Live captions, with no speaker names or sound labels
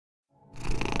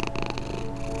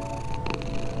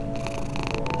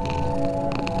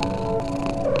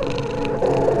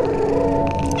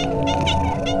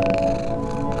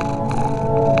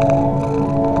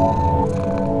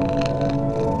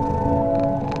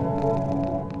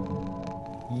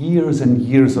Years and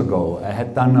years ago, I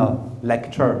had done a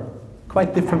lecture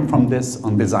quite different from this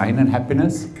on design and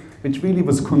happiness, which really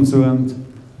was concerned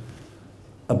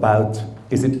about,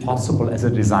 is it possible as a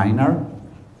designer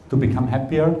to become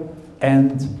happier?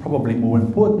 And probably more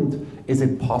important, is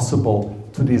it possible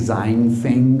to design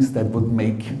things that would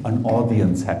make an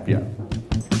audience happier?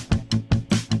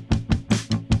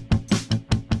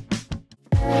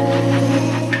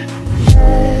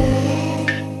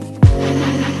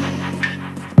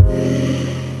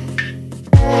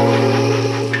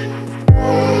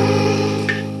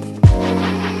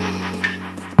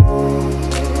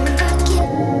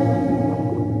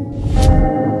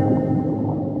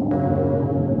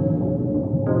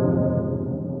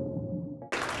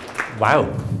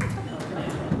 Wow.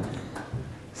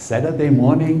 Saturday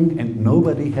morning and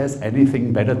nobody has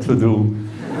anything better to do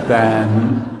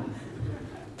than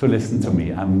to listen to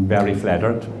me. I'm very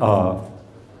flattered.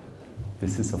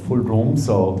 This is a full room,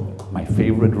 so my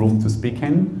favorite room to speak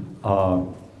in.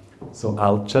 So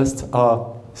I'll just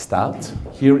start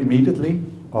here immediately.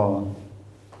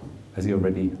 As you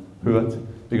already heard,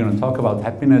 we're going to talk about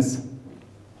happiness.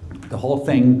 The whole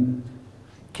thing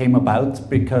came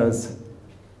about because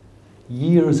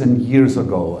years and years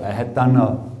ago, I had done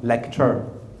a lecture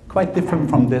quite different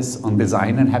from this on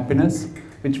design and happiness,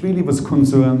 which really was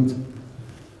concerned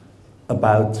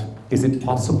about, is it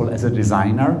possible as a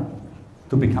designer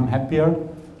to become happier?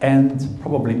 And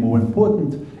probably more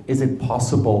important, is it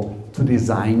possible to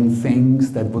design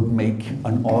things that would make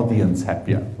an audience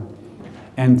happier?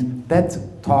 And that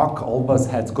talk always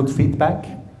had good feedback.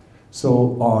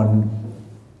 So on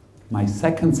my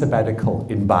second sabbatical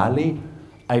in Bali,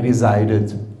 I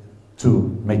decided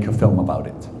to make a film about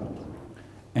it.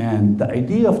 And the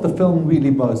idea of the film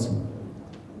really was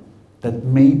that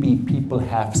maybe people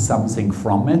have something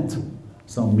from it,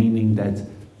 so meaning that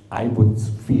I would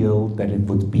feel that it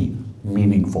would be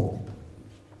meaningful.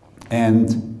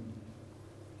 And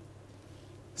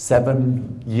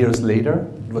 7 years later,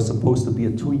 it was supposed to be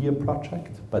a 2-year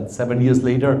project, but 7 years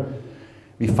later,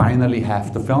 we finally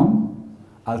have the film.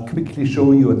 I'll quickly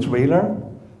show you a trailer,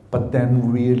 but then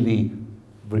really,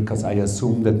 because I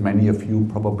assume that many of you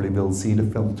probably will see the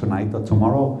film tonight or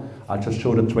tomorrow, I'll just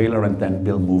show the trailer and then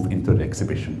we'll move into the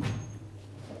exhibition.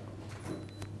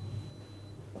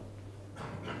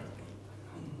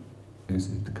 Is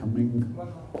it coming?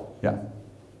 Yeah?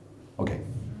 Okay.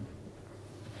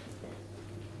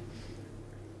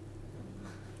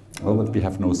 Well, but we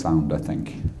have no sound, I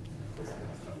think.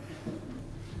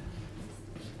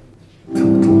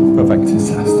 Perfect.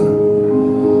 Disaster.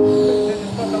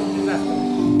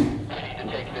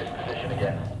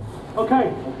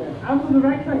 Okay, I'm the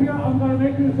director here. I'm going to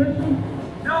make a decision.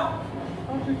 No!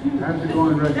 How's it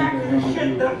going, Reggie? That's the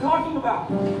shit that I'm talking about! I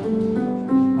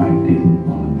didn't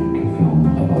want to make a film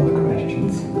about the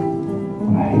questions.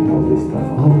 I hate all this stuff.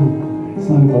 Oh, it's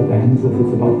not about the answers,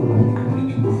 it's about the right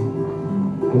questions.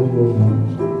 God will know.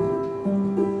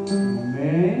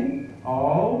 May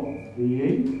all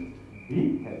beings be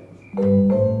happy.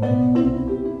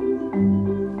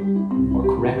 Or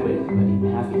correct way of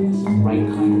putting happiness, the right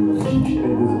kind of relationship. It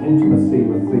is intimacy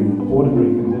with the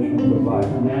ordinary conditions of life. A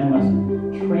man must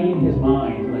train his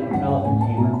mind like an elephant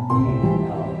tamer trains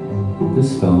his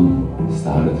This film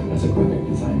started as a graphic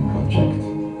design project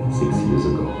 6 years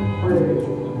ago.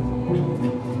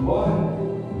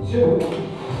 1, 2.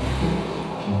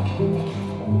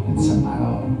 And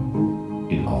somehow,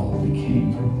 it all became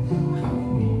about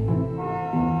me.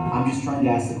 I'm just trying to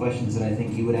ask the questions that I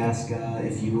think you would ask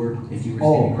if you were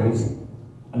Oh, crazy.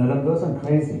 Another person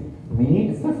crazy. Me,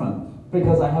 it's different.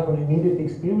 Because I have an immediate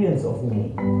experience of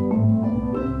me.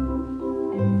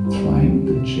 Trying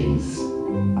to chase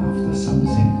after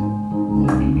something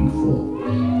more meaningful.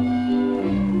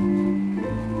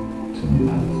 Turned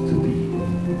out to be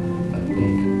a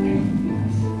big pain in the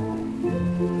ass.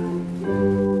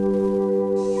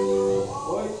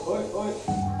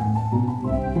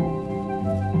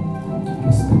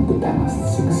 I spent the past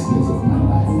 6 years of my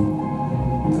life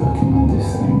working on this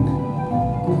thing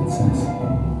that says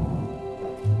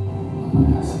I'm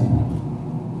an asshole.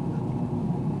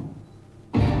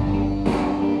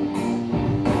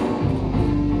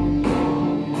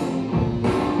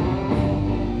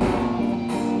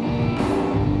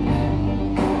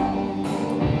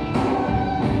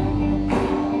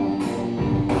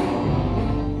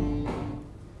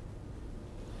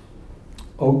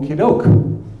 Okie doke.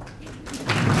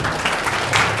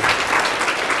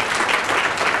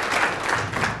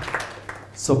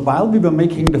 So while we were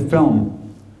making the film,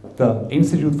 the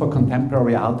Institute for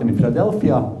Contemporary Art in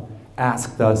Philadelphia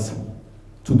asked us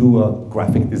to do a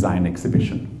graphic design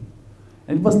exhibition.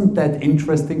 And it wasn't that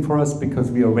interesting for us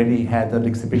because we already had an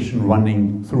exhibition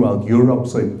running throughout Europe,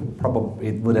 so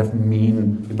it would have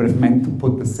meant to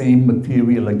put the same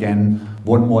material again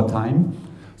one more time.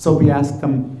 So we asked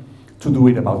them to do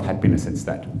it about happiness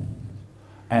instead.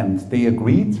 And they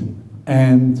agreed,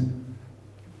 and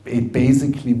it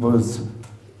basically was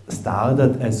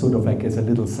started as sort of like as a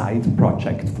little side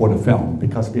project for the film,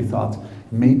 because we thought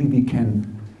maybe we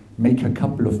can make a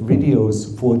couple of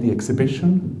videos for the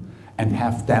exhibition and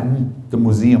have them, the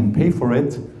museum, pay for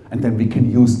it, and then we can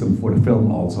use them for the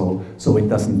film also, so it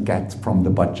doesn't get from the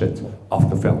budget of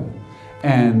the film.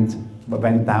 And we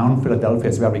went down. Philadelphia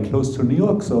is very close to New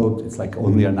York, so it's like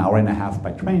only an hour and a half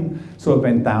by train. So I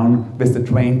went down with the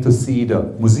train to see the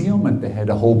museum, and they had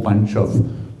a whole bunch of,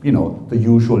 you know, the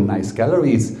usual nice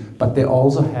galleries, but they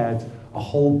also had a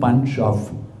whole bunch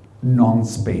of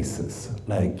non-spaces,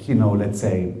 like, you know, let's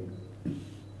say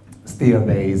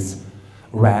stairways,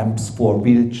 ramps for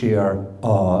wheelchair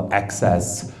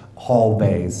access,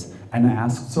 hallways. And I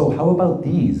asked, so how about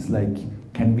these? Like,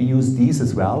 can we use these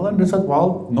as well? And they said,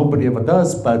 well, nobody ever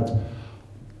does, but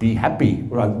be happy,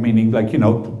 right? Meaning, like, you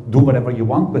know, do whatever you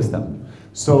want with them.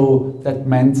 So that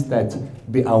meant that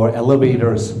our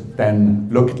elevators then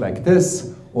looked like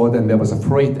this, or then there was a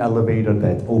freight elevator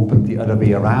that opened the other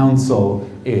way around, so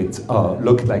it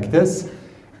looked like this.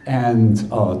 And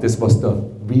this was the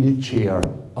wheelchair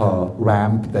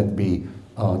ramp that we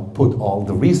put all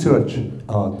the research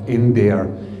in there.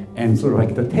 And sort of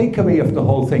like the takeaway of the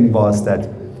whole thing was that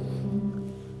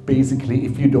basically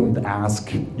if you don't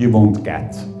ask, you won't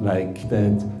get. Like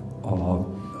that,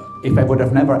 if I would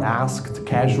have never asked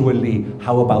casually,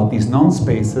 how about these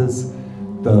non-spaces,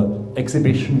 the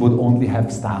exhibition would only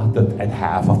have started at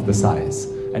half of the size.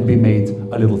 And we made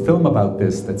a little film about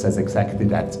this that says exactly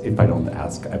that: if I don't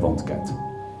ask, I won't get.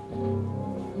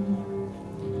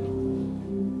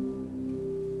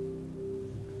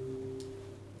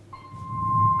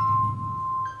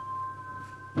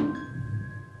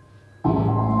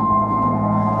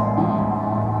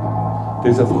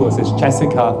 This, of course, is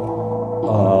Jessica.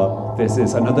 This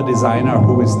is another designer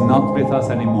who is not with us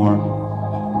anymore.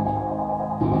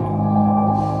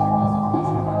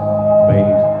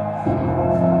 Wait.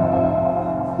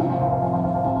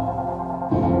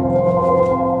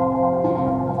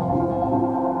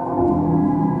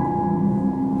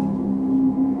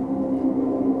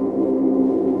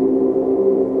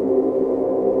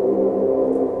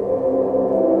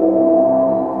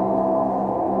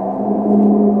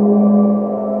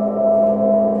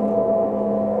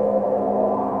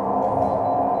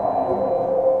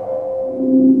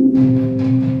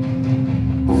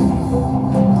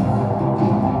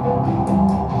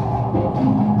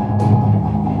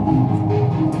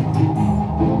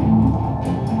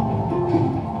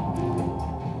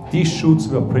 These shoots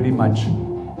were pretty much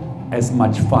as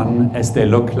much fun as they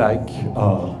look like.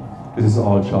 This is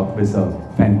all shot with a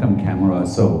phantom camera,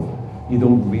 so you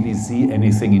don't really see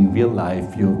anything in real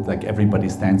life. Like everybody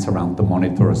stands around the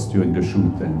monitors during the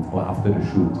shoot or after the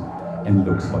shoot and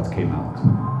looks what came out.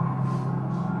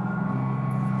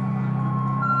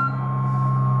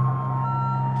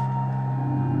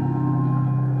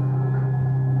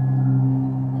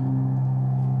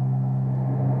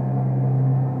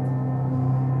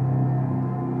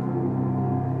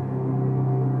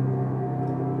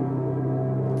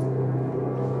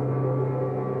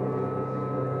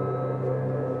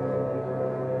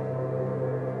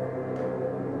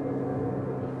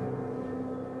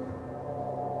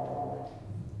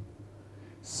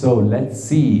 So let's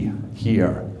see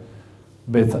here,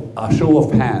 with a show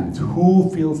of hands, who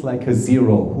feels like a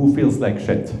zero? Who feels like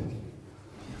shit?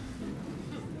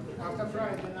 After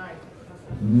Friday night.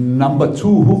 Number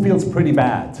two, who feels pretty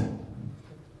bad?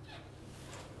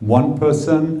 One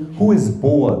person. Who is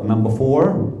bored? Number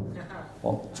four?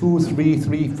 Well, 2,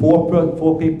 3,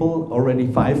 4 people, already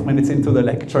 5 minutes into the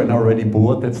lecture and already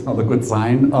bored. That's not a good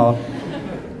sign.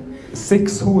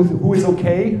 6, who is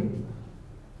okay?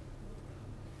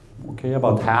 Okay,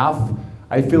 about half.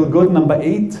 I feel good, number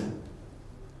 8.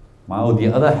 Wow,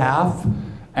 the other half.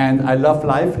 And I love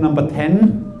life, number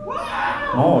 10.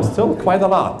 Oh, still quite a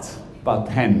lot, about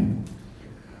 10.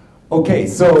 Okay,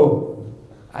 so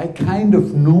I kind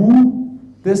of knew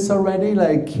this already.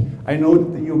 Like, I know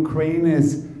that the Ukraine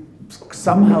is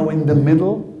somehow in the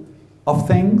middle of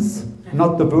things.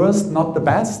 Not the worst, not the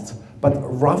best, but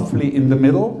roughly in the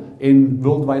middle in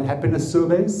worldwide happiness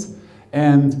surveys.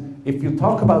 And if you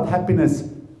talk about happiness,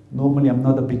 normally I'm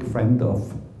not a big friend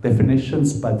of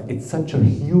definitions, but it's such a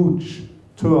huge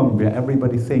term where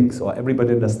everybody thinks or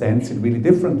everybody understands it really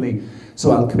differently.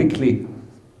 So I'll quickly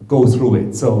go through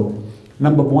it. So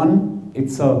number one,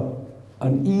 it's a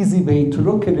an easy way to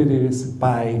look at it is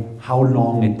by how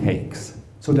long it takes.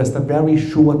 So there's the very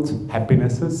short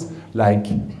happinesses,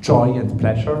 like joy and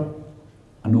pleasure.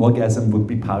 An orgasm would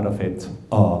be part of it,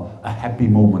 or a happy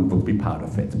moment would be part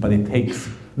of it. But it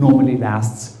normally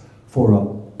lasts for a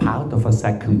part of a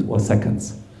second or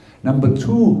seconds. Number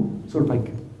two, sort of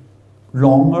like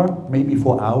longer, maybe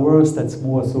for hours, that's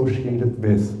more associated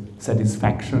with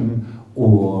satisfaction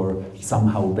or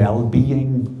somehow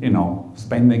well-being, you know,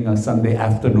 spending a Sunday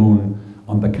afternoon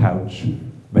on the couch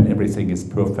when everything is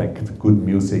perfect, good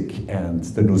music and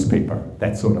the newspaper,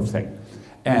 that sort of thing.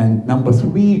 And number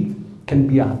three can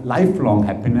be a lifelong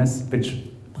happiness, which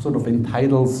sort of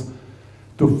entitles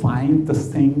to find the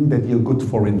thing that you're good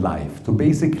for in life, to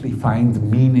basically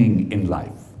find meaning in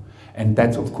life. And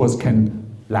that, of course, can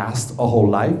last a whole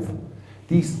life.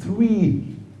 These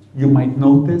three, you might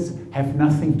notice, have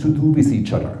nothing to do with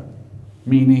each other.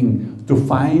 Meaning, to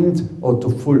find or to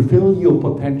fulfill your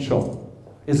potential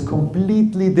is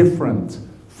completely different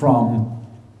from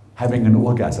having an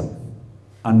orgasm,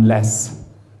 unless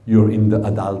you're in the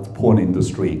adult porn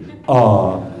industry.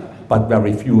 But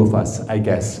very few of us, I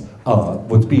guess,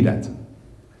 would be that.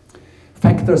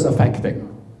 Factors affecting.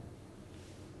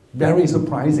 Very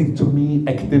surprising to me,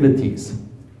 activities.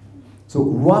 So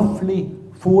roughly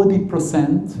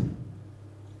 40%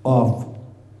 of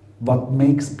what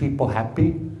makes people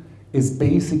happy is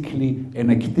basically an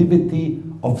activity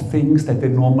of things that they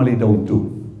normally don't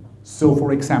do. So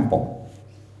for example,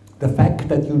 the fact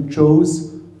that you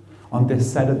chose on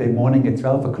this Saturday morning at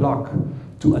 12 o'clock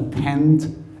to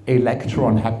attend a lecture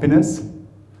on happiness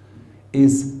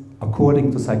is,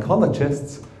 according to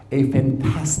psychologists, a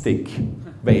fantastic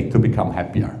way to become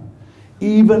happier.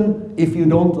 Even if you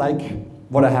don't like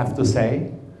what I have to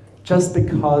say, just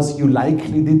because you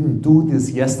likely didn't do this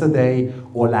yesterday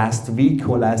or last week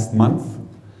or last month,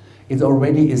 it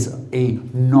already is a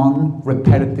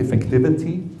non-repetitive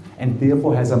activity and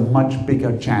therefore has a much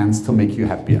bigger chance to make you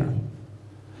happier.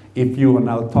 If you, and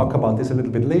I'll talk about this a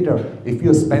little bit later, if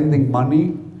you're spending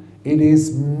money, it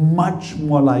is much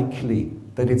more likely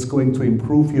that it's going to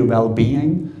improve your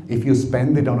well-being if you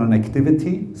spend it on an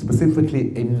activity,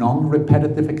 specifically a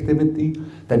non-repetitive activity,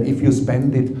 than if you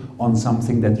spend it on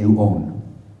something that you own.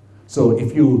 So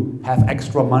if you have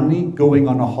extra money, going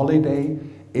on a holiday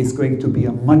is going to be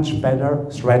a much better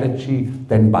strategy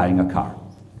than buying a car.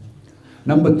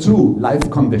 Number two,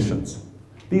 life conditions.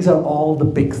 These are all the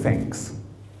big things.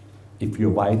 If you're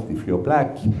white, if you're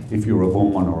black, if you're a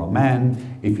woman or a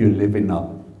man, if you live in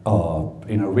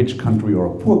a rich country or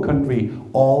a poor country,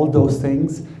 all those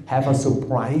things have a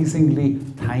surprisingly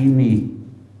tiny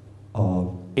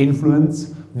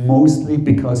influence, mostly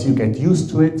because you get used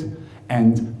to it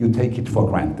and you take it for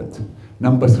granted.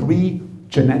 Number three,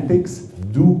 genetics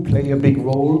do play a big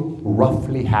role,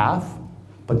 roughly half,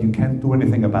 but you can't do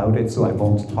anything about it, so I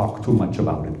won't talk too much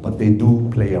about it, but they do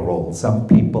play a role. Some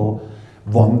people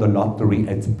won the lottery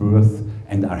at birth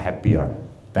and are happier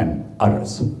than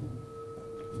others.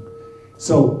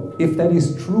 So if that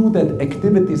is true that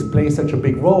activities play such a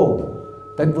big role,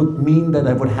 that would mean that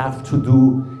I would have to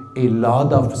do a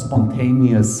lot of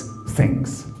spontaneous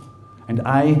things. And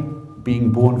I,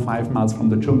 being born 5 miles from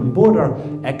the German border,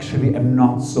 actually am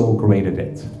not so great at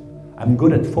it. I'm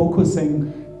good at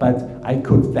focusing, but I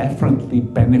could definitely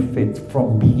benefit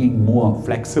from being more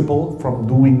flexible, from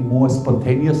doing more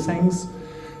spontaneous things.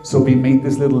 So we made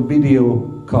this little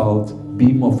video called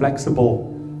Be More Flexible.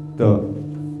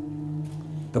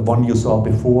 The one you saw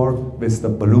before with the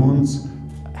balloons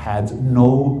had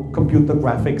no computer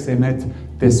graphics in it.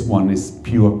 This one is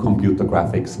pure computer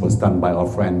graphics, was done by our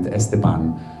friend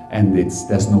Esteban, and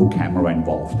there's no camera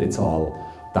involved. It's all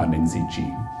done in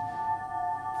CG.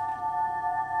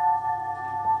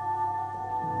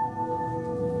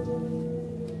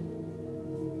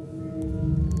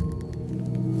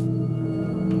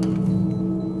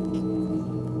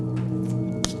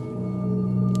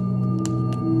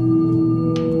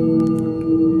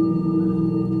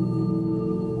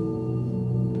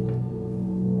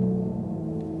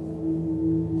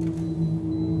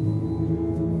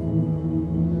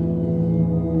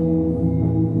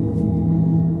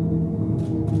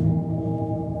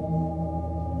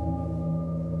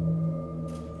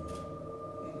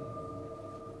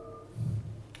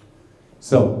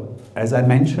 So, as I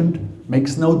mentioned,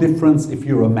 makes no difference if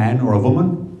you're a man or a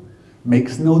woman,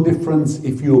 makes no difference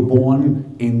if you're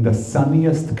born in the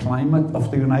sunniest climate of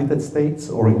the United States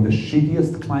or in the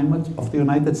shittiest climate of the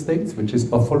United States, which is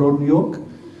Buffalo, New York.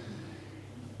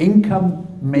 Income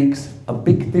makes a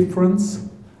big difference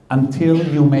until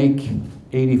you make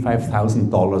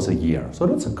 $85,000 a year. So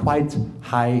that's a quite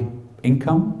high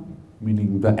income.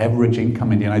 meaning the average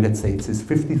income in the United States is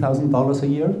 $50,000 a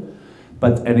year,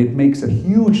 and it makes a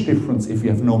huge difference if you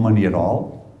have no money at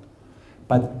all.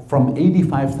 But from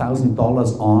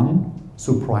 $85,000 on,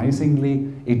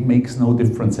 surprisingly, it makes no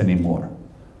difference anymore.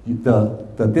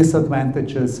 The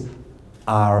disadvantages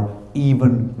are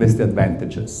even with the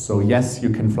advantages. So yes, you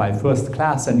can fly first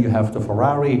class and you have the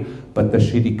Ferrari, but the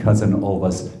shitty cousin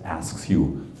always asks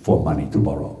you for money to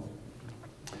borrow.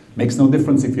 Makes no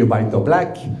difference if you're white or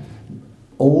black.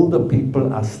 Older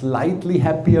people are slightly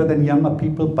happier than younger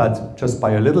people, but just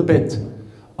by a little bit.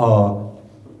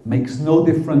 Makes no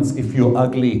difference if you're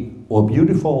ugly or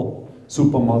beautiful.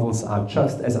 Supermodels are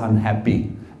just as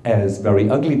unhappy as very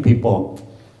ugly people.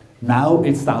 Now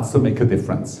it starts to make a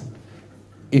difference.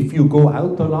 If you go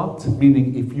out a lot,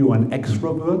 meaning if you're an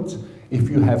extrovert, if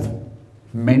you have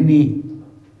many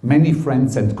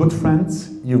friends and good friends,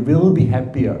 you will be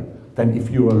happier than if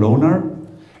you're a loner.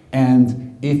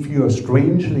 And if you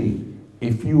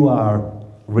are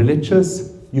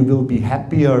religious, you will be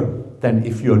happier than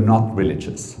if you're not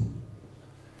religious.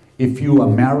 If you are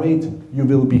married, you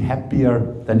will be happier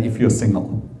than if you're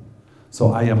single.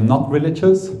 So I am not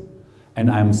religious and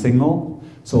I'm single,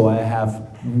 so I have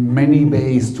many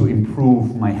ways to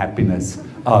improve my happiness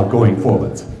going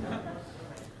forward.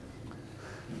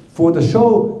 For the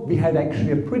show, we had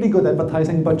actually a pretty good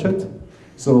advertising budget.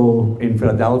 So in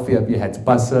Philadelphia, we had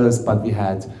buses, but we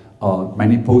had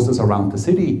many posters around the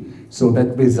city. So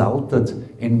that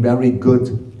resulted in very good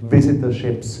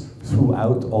visitorships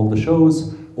throughout all the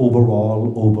shows.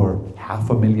 Overall, over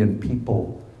 500,000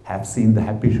 people have seen the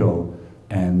Happy Show,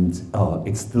 and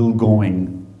it's still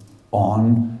going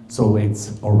on. So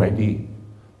it's already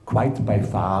quite by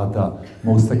far the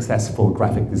most successful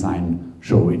graphic design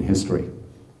show in history.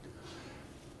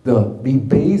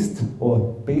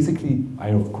 Basically, I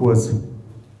of course,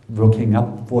 working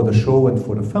up for the show and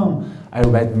for the film, I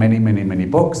read many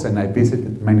books, and I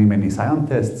visited many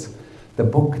scientists. The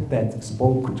book that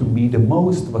spoke to me the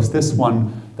most was this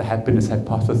one, The Happiness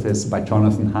Hypothesis by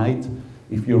Jonathan Haidt.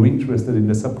 If you're interested in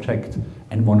the subject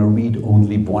and want to read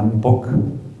only one book,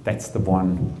 that's the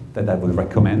one that I would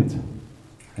recommend.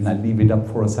 And I'll leave it up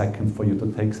for a second for you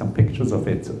to take some pictures of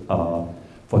it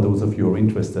for those of you who are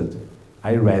interested.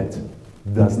 I read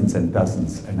dozens and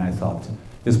dozens, and I thought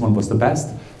this one was the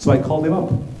best. So I called him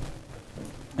up.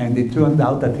 And it turned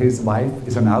out that his wife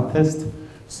is an artist,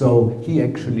 so he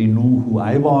actually knew who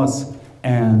I was,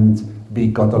 and we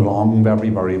got along very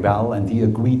well, and he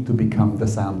agreed to become the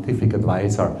scientific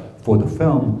advisor for the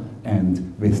film,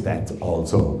 and with that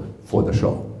also for the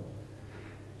show.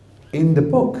 In the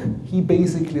book, he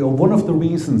basically, or one of the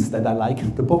reasons that I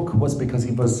liked the book was because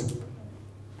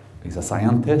he's a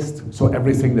scientist, so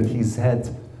everything that he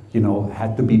said,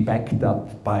 had to be backed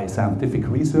up by scientific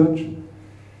research.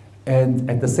 And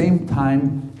at the same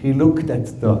time, he looked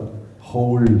at the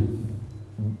whole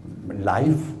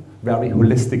life very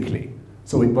holistically.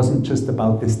 So it wasn't just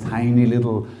about this tiny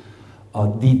little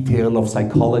detail of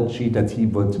psychology that he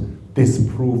would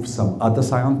disprove some other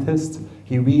scientists.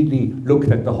 He really looked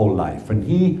at the whole life. And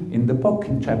he, in the book,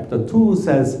 in chapter 2,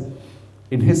 says,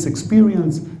 in his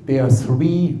experience, there are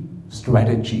 3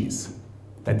 strategies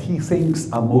that he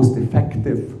thinks are most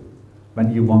effective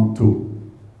when you want to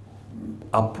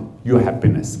up your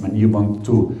happiness, when you want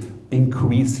to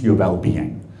increase your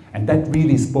well-being. And that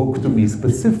really spoke to me,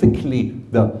 specifically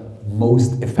the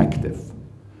most effective.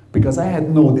 Because I had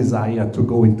no desire to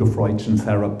go into Freudian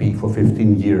therapy for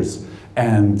 15 years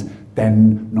and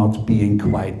then not being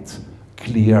quite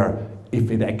clear if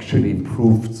it actually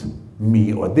improved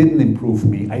me or didn't improve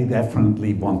me. I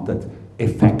definitely wanted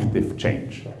effective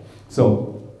change.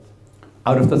 So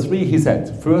out of the 3, he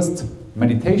said, first,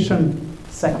 meditation,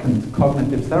 second,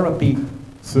 cognitive therapy,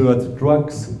 third,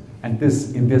 drugs, and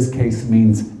this in this case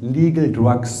means legal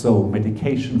drugs, so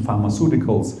medication,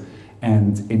 pharmaceuticals,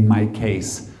 and in my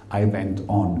case, I went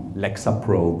on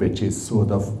Lexapro, which is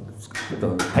sort of,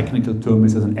 the technical term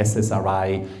is an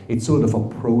SSRI, it's sort of a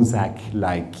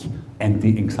Prozac-like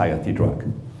anti-anxiety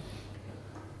drug.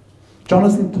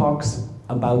 Jonathan talks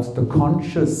about the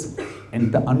conscious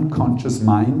and the unconscious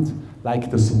mind,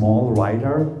 like the small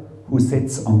rider who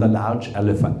sits on the large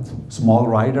elephant. Small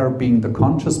rider being the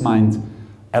conscious mind,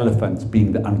 elephant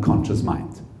being the unconscious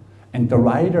mind. And the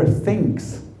rider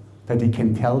thinks that he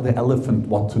can tell the elephant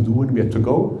what to do and where to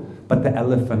go, but the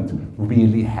elephant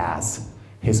really has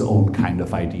his own kind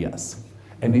of ideas.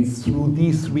 And it's through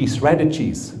these 3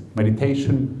 strategies,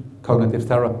 meditation, cognitive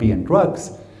therapy, and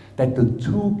drugs, that the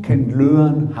 2 can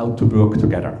learn how to work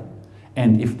together.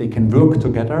 And if they can work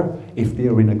together, if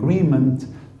they're in agreement,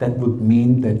 that would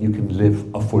mean that you can live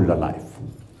a fuller life.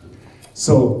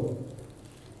 So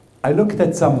I looked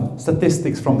at some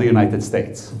statistics from the United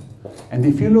States. And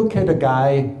if you look at a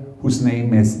guy whose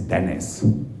name is Dennis,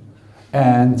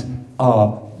 and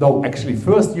no, actually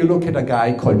first you look at a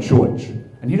guy called George,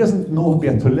 and he doesn't know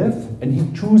where to live, and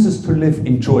he chooses to live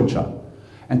in Georgia.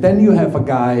 And then you have a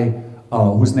guy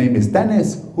whose name is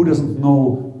Dennis, who doesn't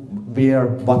know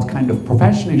what kind of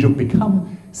profession he should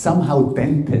become. Somehow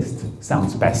dentist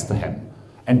sounds best to him.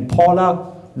 And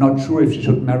Paula, not sure if she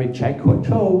should marry Jack or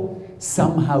Joe,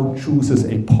 somehow chooses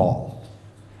a Paul.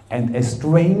 And as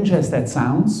strange as that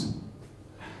sounds,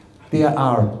 there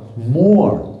are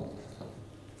more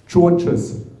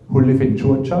Georges who live in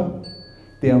Georgia,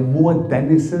 there are more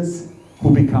Dennises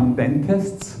who become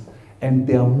dentists, and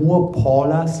there are more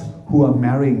Paulas who are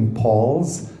marrying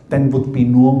Pauls than would be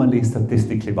normally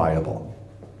statistically viable.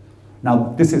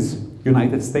 Now, this is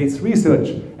United States research,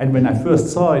 and when I first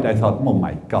saw it, I thought, oh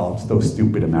my God, those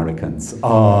stupid Americans.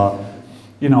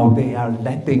 You know, they are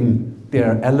letting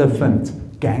their elephant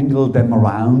gangle them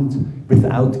around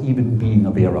without even being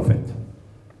aware of it.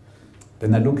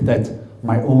 Then I looked at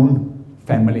my own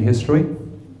family history.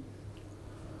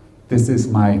 This is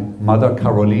my mother,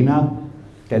 Carolina,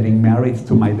 getting married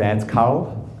to my dad,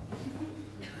 Carl.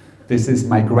 This is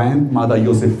my grandmother,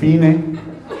 Josephine,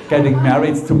 getting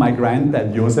married to my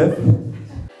granddad, Joseph.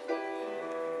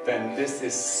 Then this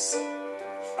is,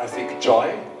 I think,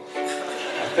 joy.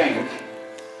 I think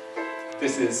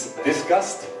this is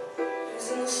disgust.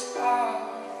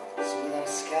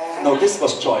 No, this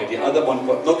was joy. The other one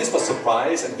was, no, this was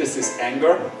surprise, and this is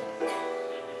anger.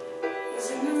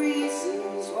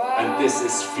 And this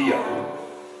is fear.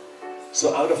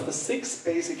 So out of the 6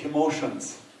 basic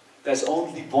emotions, there's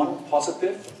only one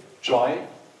positive, joy.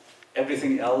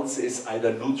 Everything else is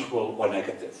either neutral or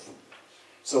negative.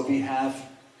 So we have,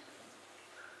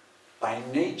 by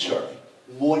nature,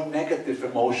 more negative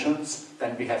emotions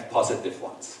than we have positive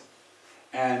ones.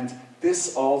 And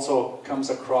this also comes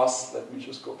across, let me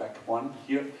just go back one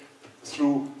here,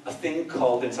 through a thing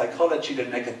called in psychology the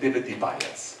negativity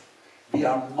bias. We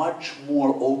are much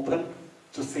more open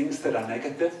to things that are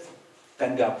negative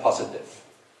than they are positive.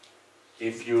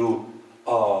 If you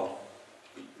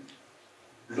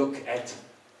look at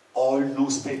all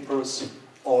newspapers,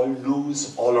 all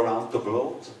news all around the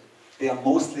world, they are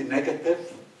mostly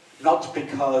negative, not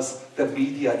because the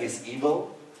media is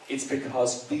evil, it's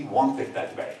because we want it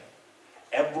that way.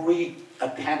 Every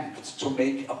attempt to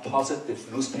make a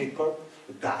positive newspaper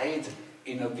died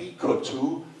in a week or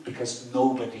two because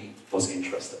nobody was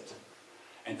interested.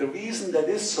 And the reason that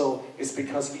is so is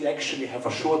because we actually have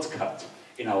a shortcut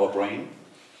in our brain,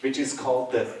 which is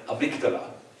called the amygdala.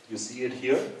 You see it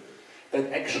here?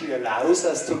 That actually allows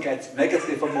us to get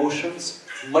negative emotions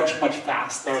much, much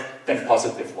faster than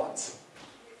positive ones.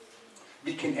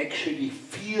 We can actually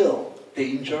feel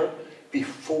danger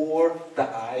before the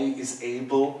eye is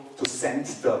able to send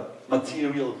the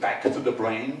material back to the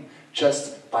brain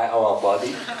just by our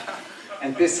body.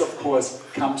 And this, of course,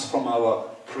 comes from our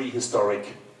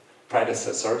prehistoric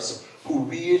predecessors who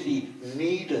really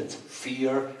needed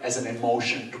fear as an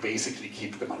emotion to basically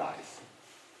keep them alive.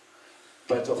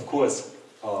 But of course,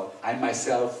 I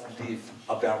myself live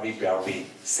a very, very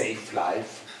safe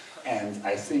life, and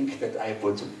I think that I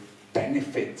would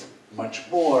benefit much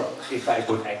more if I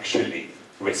would actually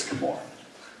risk more.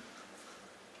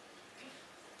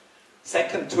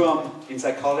 Second term in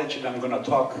psychology that I'm going to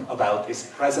talk about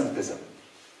is presentism,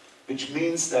 which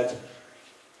means that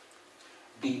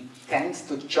we tend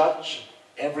to judge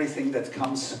everything that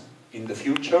comes in the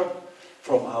future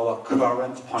from our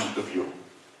current point of view.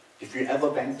 If you ever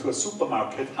went to a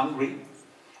supermarket hungry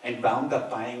and wound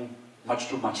up buying much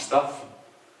too much stuff,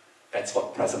 that's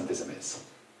what presentism is.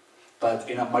 But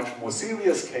in a much more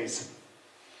serious case,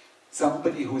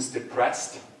 somebody who is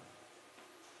depressed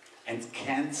and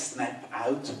can't snap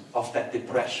out of that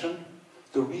depression,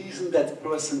 the reason that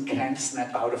person can't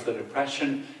snap out of the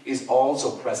depression is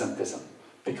also presentism.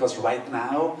 Because right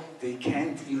now, they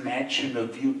can't imagine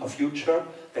a future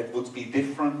that would be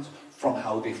different from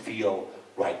how they feel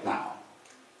right now.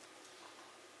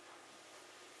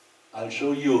 I'll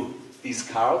show you these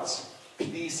cards.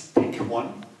 Please pick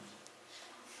one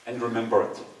and remember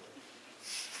it.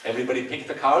 Everybody picked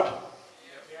a card?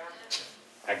 Yeah.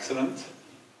 Excellent.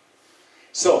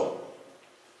 So,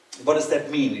 what does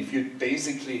that mean? If you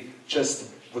basically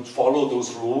just would follow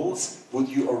those rules, would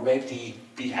you already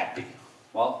be happy?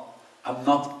 Well, I'm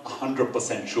not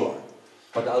 100% sure,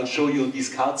 but I'll show you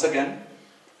these cards again.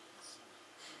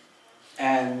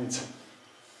 And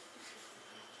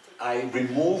I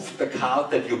removed the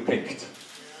card that you picked.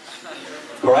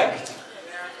 Correct?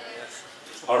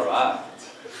 All right.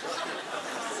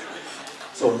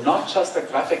 So not just a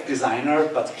graphic designer,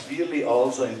 but clearly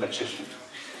also a magician.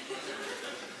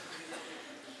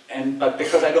 But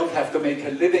because I don't have to make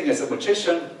a living as a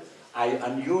magician, I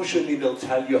unusually will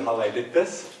tell you how I did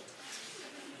this.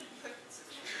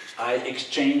 I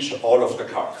exchanged all of the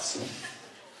cards.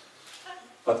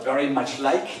 But very much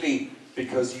likely,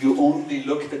 because you only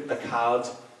looked at the card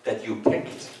that you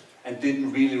picked and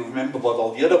didn't really remember what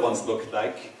all the other ones looked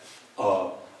like,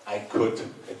 I could,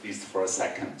 at least for a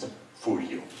second, fool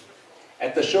you.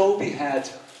 At the show we had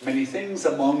many things,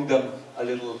 among them a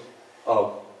little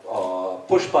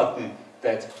push button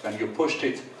that when you pushed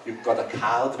it, you got a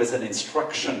card with an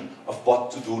instruction of what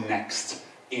to do next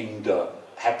in the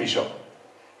happy show.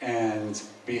 And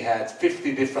we had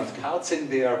 50 different cards in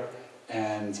there,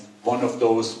 and one of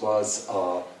those was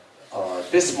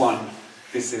this one.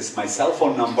 This is my cell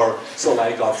phone number, so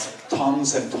I got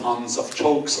tons and tons of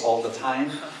jokes all the time.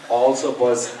 Also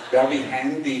was very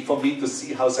handy for me to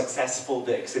see how successful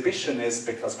the exhibition is,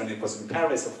 because when it was in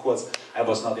Paris, of course, I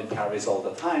was not in Paris all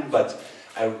the time, but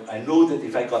I knew that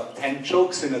if I got 10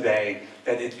 jokes in a day,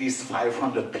 that at least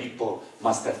 500 people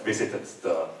must have visited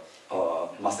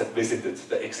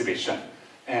the exhibition.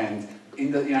 And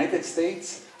in the United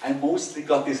States, I mostly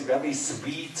got this very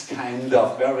sweet kind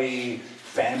of very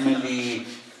family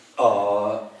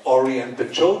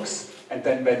oriented jokes, and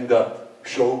then when the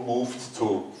show moved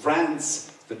to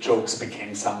France, the jokes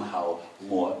became somehow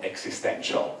more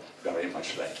existential, very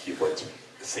much like you would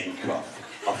think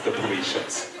of the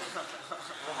Parisians.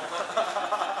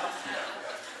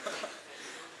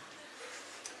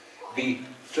 We,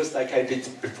 just like I did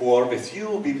before with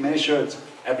you, we measured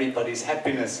everybody's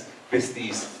happiness with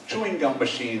these chewing gum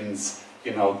machines.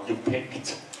 You know, you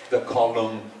picked the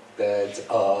column that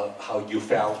how you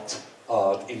felt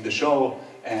in the show,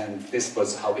 and this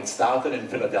was how it started in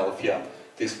Philadelphia.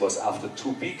 This was after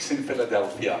 2 weeks in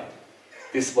Philadelphia.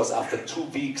 This was after 2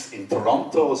 weeks in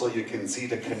Toronto, so you can see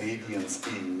the Canadians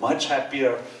being much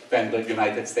happier than the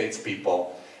United States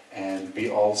people. And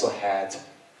we also had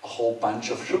a whole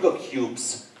bunch of sugar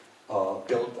cubes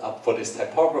built up for this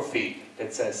typography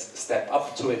that says "step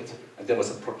up to it," and there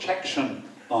was a projection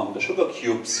on the sugar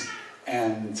cubes,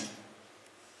 and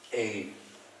a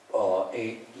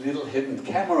little hidden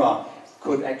camera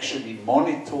could actually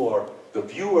monitor the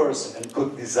viewers and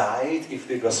could decide if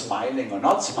they were smiling or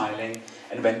not smiling.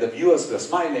 And when the viewers were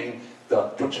smiling, the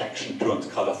projection turned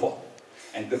colorful.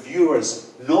 And the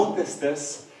viewers noticed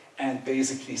this and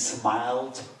basically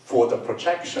smiled for the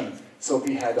projection. So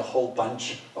we had a whole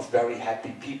bunch of very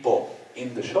happy people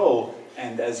in the show.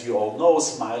 And as you all know,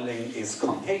 smiling is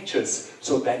contagious.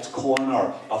 So that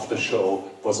corner of the show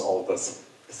was always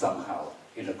somehow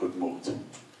in a good mood.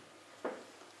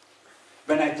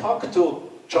 When I talked to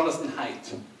Jonathan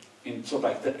Haidt in sort of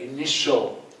like the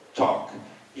initial talk,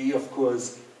 he of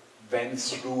course went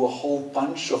through a whole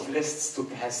bunch of lists to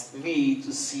test me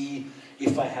to see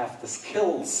if I have the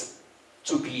skills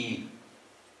to be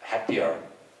happier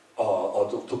or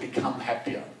to become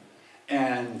happier.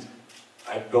 And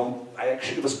I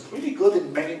actually was pretty good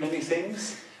in many, many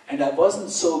things, and I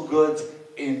wasn't so good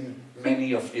in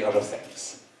many of the other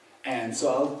things. And so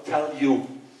I'll tell you,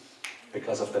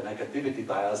 because of the negativity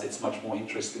bias, it's much more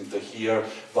interesting to hear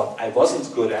what I wasn't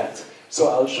good at. So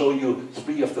I'll show you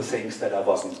 3 of the things that I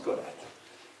wasn't good at.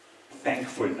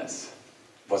 Thankfulness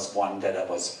was one that I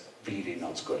was really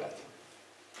not good at.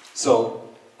 So,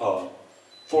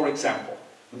 for example,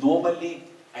 normally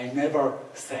I never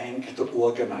thank the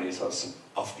organizers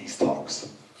of these talks.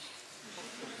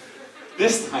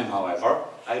 This time, however,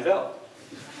 I will.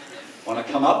 Want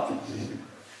to come up?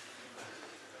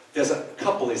 There's a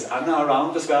couple. Is Anna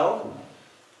around as well?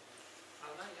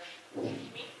 Anna, yeah.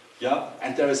 Yeah,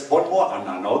 and there is one more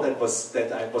Anna, no,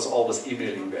 that I was always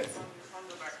emailing with.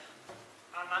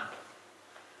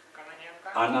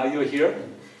 Anna, you're here?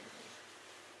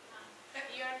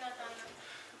 You're not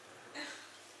Anna.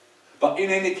 But in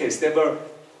any case,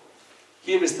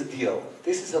 here is the deal.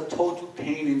 This is a total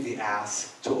pain in the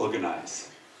ass to organize.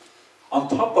 On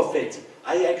top of it,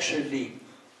 I actually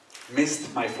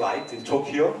missed my flight in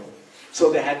Tokyo,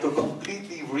 so they had to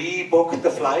completely rebook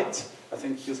the flight. I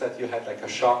think you said you had like a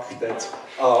shock that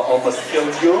almost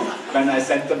killed you when I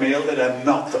sent the mail that I'm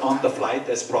not on the flight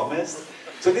as promised.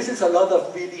 So this is a lot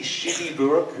of really shitty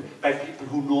work by people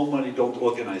who normally don't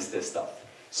organize this stuff.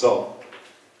 So,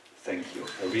 thank you.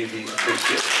 I really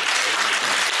appreciate it.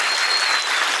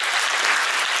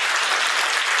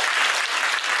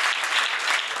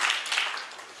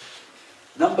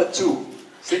 Number 2,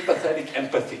 sympathetic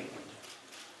empathy.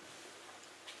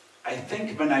 I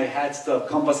think when I had the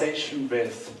conversation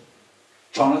with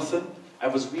Jonathan, I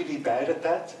was really bad at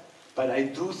that. But I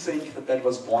do think that that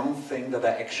was one thing that I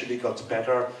actually got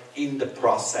better in the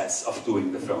process of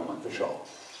doing the film and the show.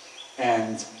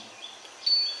 And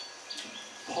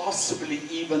possibly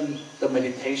even the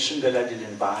meditation that I did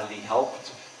in Bali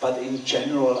helped, but in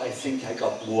general I think I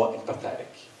got more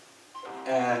empathetic.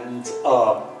 And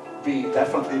we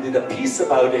definitely did a piece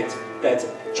about it that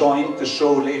joined the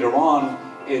show later on.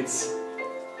 It's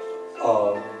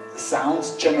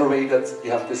sounds generated,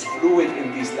 you have this fluid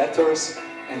in these letters,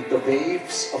 and the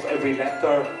waves of every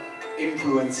letter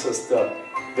influences the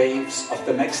waves of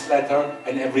the next letter,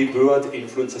 and every word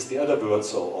influences the other word,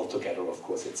 so altogether, of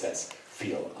course, it says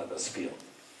feel, others feel.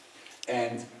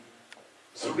 And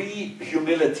 3,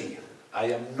 humility. I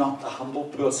am not a humble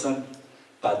person,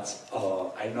 but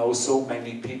I know so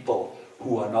many people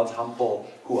who are not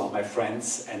humble, who are my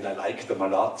friends, and I like them a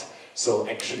lot, so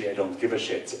actually I don't give a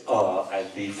shit. I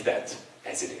leave that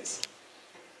as it is.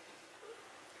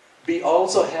 We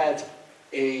also had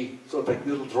a sort of like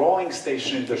little drawing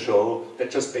station in the show that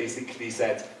just basically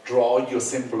said, draw your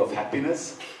symbol of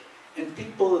happiness. And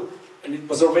people, and it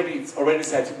was already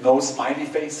said no smiley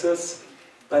faces,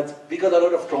 but we got a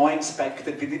lot of drawings back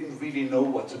that we didn't really know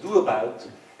what to do about.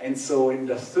 And so in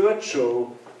the 3rd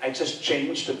show, I just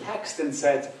changed the text and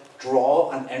said,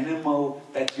 draw an animal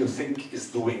that you think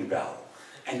is doing well.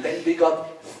 And then we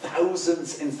got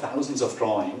thousands and thousands of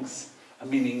drawings,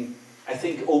 meaning I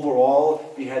think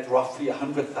overall we had roughly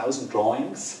 100,000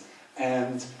 drawings,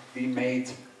 and we made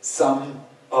some,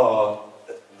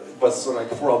 it was sort of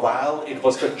like for a while, it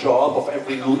was the job of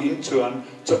every new intern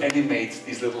to animate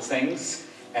these little things,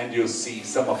 and you see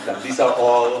some of them. These are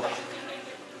all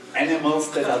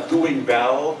animals that are doing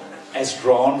well as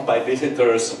drawn by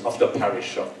visitors of the parish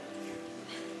shop.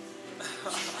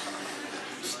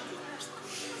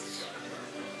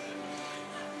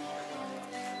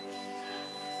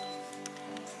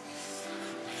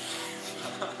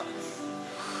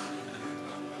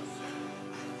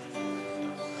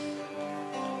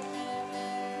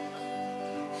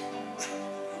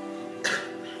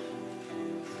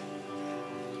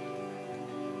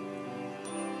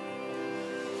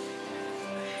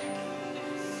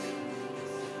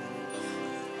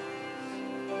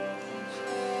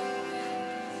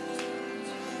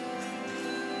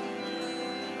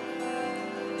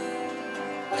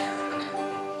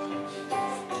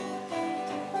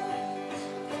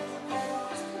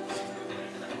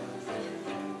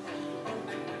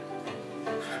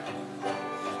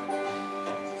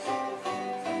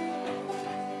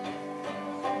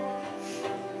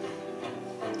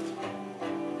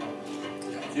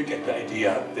 You get the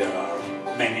idea, there are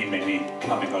many, many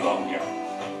coming along here.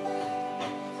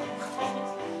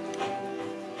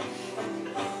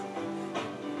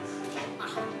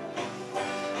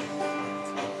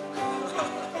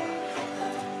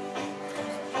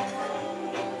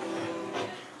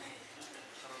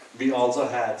 We also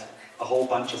had a whole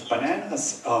bunch of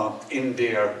bananas in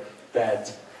there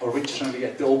that originally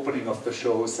at the opening of the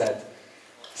show said,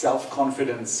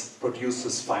 self-confidence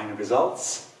produces fine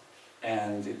results.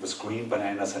 And it was green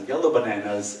bananas and yellow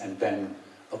bananas, and then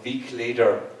a week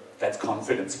later that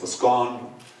confidence was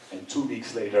gone, and 2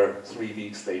 weeks later, 3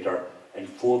 weeks later, and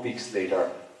 4 weeks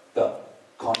later the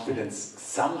confidence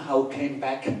somehow came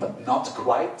back, but not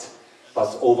quite.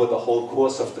 But over the whole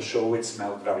course of the show it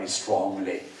smelled very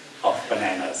strongly of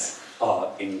bananas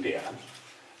in there.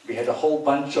 We had a whole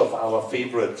bunch of our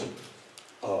favorite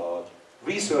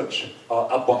research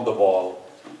up on the wall.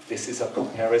 This is a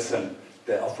comparison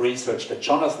of research that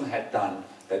Jonathan had done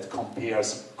that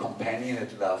compares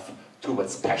companionate love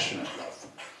towards passionate love.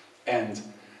 And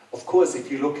of course,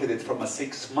 if you look at it from a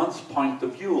 6-month point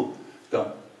of view,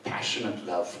 the passionate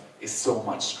love is so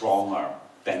much stronger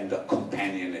than the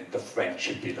companionate, the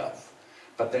friendshipy love.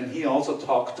 But then he also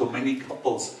talked to many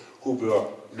couples who were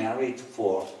married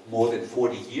for more than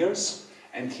 40 years,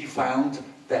 and he found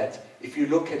that if you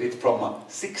look at it from a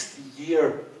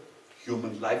 60-year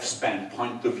human lifespan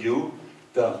point of view,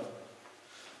 the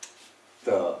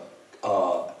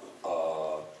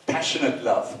passionate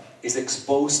love is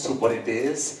exposed to what it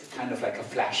is, kind of like a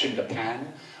flash in the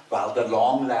pan, while the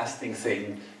long-lasting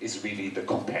thing is really the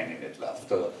companionate love.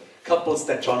 The couples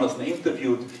that Jonathan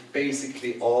interviewed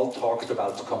basically all talked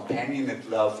about companionate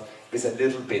love with a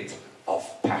little bit of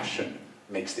passion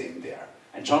mixed in there.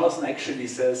 And Jonathan actually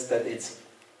says that it's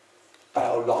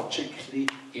biologically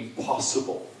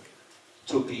impossible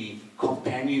to be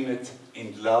companionate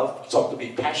in love, so to be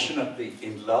passionately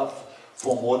in love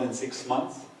for more than 6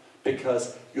 months,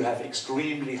 because you have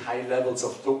extremely high levels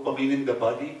of dopamine in the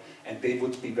body, and they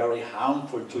would be very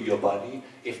harmful to your body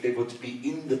if they would be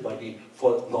in the body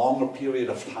for a longer period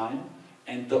of time.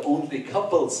 And the only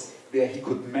couples where he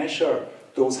could measure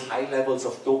those high levels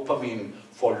of dopamine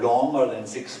for longer than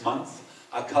 6 months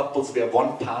are couples where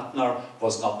one partner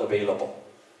was not available,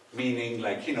 meaning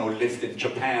like, you know, lived in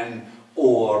Japan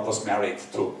or was married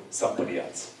to somebody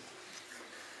else.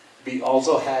 We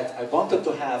also had, I wanted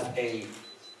to have a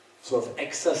sort of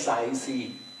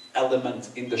exercisey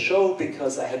element in the show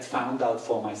because I had found out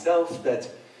for myself that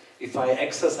if I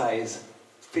exercise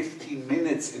 15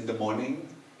 minutes in the morning,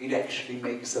 it actually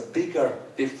makes a bigger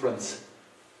difference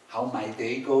how my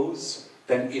day goes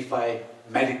than if I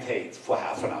meditate for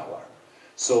half an hour.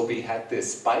 So we had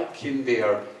this bike in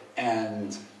there,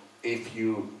 and if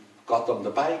you got on the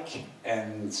bike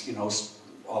and, you know,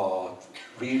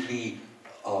 really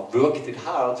worked it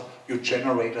hard, you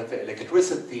generated the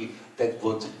electricity that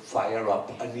would fire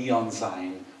up a neon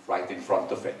sign right in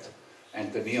front of it.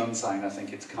 And the neon sign, I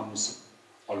think it comes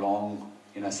along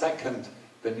in a second,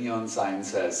 the neon sign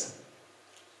says,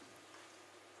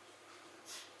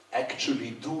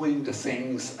 actually doing the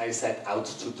things I set out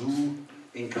to do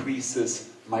increases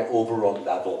my overall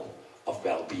level of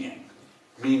well-being.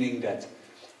 Meaning that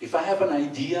if I have an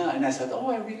idea and I said, oh,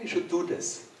 I really should do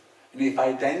this, and if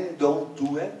I then don't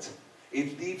do it,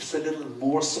 it leaves a little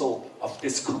morsel of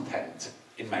discontent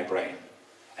in my brain.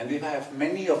 And if I have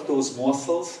many of those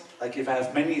morsels, like if I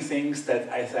have many things that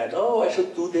I said, oh, I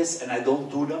should do this, and I don't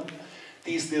do them,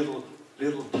 these little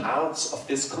parts of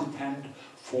discontent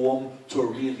form to a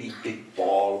really big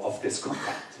ball of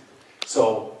discontent.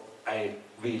 So I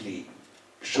really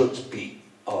should be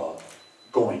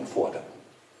going for them.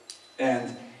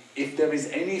 And if there is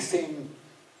anything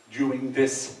during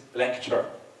this lecture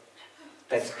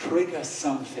that triggers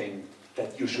something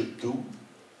that you should do,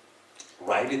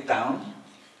 write it down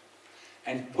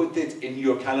and put it in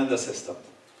your calendar system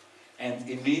and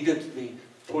immediately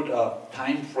put a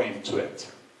time frame to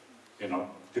it. You know,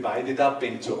 divide it up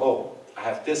into, oh, I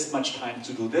have this much time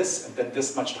to do this, and then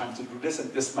this much time to do this,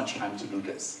 and this much time to do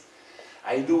this.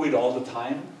 I do it all the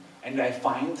time, and I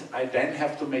find I then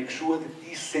have to make sure that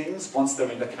these things, once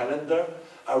they're in the calendar,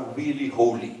 are really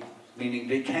holy. Meaning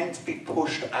they can't be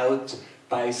pushed out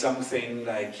by something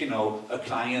like, you know, a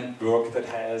client work that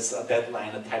has a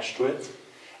deadline attached to it.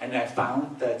 And I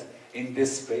found that in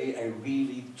this way, I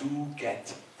really do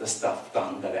get the stuff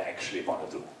done that I actually want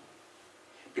to do.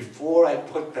 Before I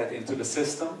put that into the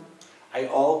system, I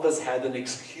always had an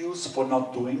excuse for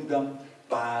not doing them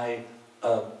by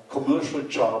a commercial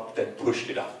job that pushed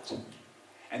it out.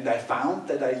 And I found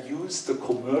that I used the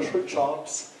commercial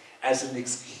jobs as an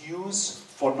excuse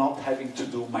for not having to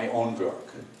do my own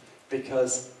work.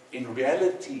 Because in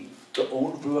reality, the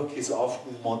own work is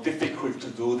often more difficult to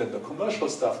do than the commercial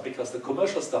stuff, because the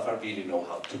commercial stuff I really know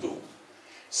how to do.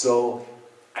 So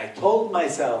I told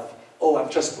myself, oh, I'm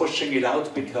just pushing it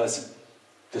out because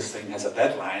this thing has a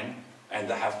deadline and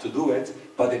I have to do it,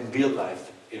 but in real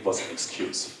life, it was an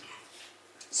excuse.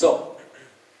 So,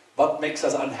 what makes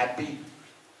us unhappy?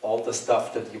 All the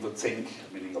stuff that you would think,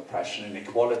 meaning oppression,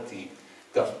 inequality.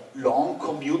 The long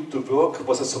commute to work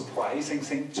was a surprising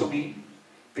thing to me,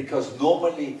 because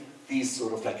normally these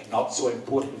sort of like not so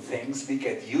important things we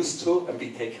get used to and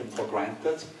we take them for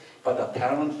granted, but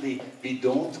apparently we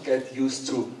don't get used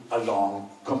to a long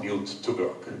commute to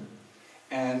work.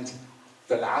 And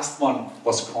the last one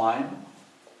was crime.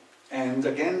 And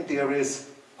again, there is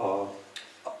a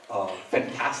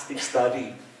fantastic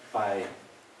study by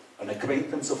an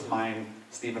acquaintance of mine,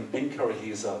 Steven Pinker.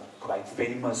 He's a quite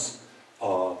famous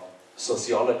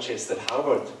sociologist at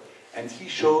Harvard. And he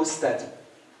shows that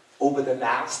over the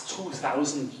last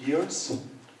 2,000 years,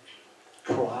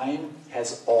 crime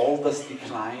has always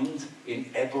declined in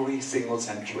every single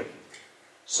century.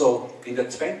 So in the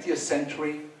 20th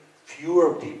century,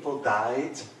 fewer people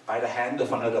died by the hand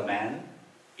of another man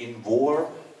in war,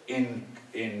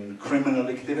 in criminal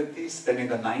activities than in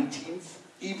the 19th,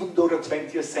 even though the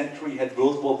 20th century had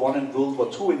World War I and World War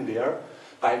II in there,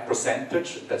 by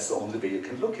percentage, that's the only way you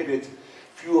can look at it,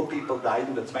 fewer people died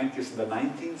in the 20th and the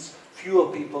 19th,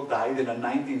 fewer people died in the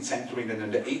 19th century than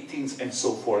in the 18th, and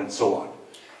so forth and so on.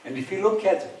 And if you look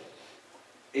at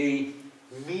a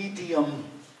medium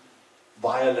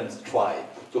violent tribe,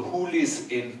 the Hulis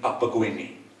in Papua New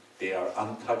Guinea, they are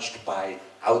untouched by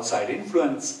outside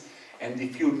influence, and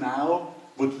if you now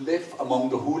would live among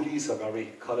the Hulis, a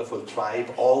very colorful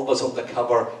tribe, always on the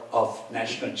cover of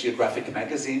National Geographic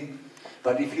magazine,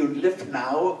 but if you live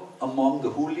now among the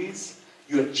Hulis,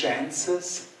 your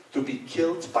chances to be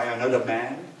killed by another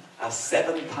man are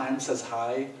 7 times as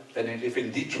high than if you live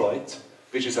in Detroit,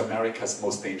 which is America's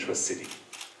most dangerous city.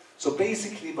 So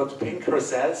basically what Pinker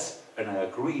says, and I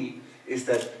agree, is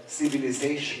that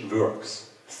civilization works.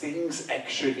 Things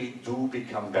actually do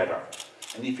become better.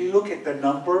 And if you look at the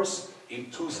numbers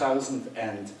in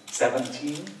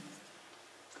 2017,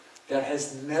 there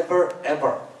has never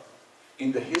ever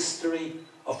in the history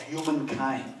of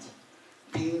humankind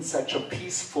been such a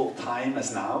peaceful time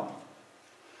as now.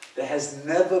 There has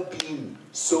never been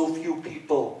so few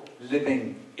people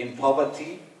living in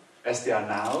poverty as there are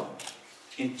now.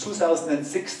 In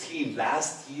 2016,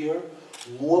 last year,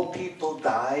 more people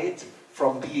died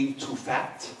from being too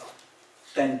fat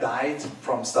than died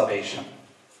from starvation.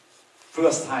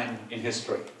 First time in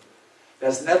history.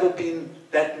 There's never been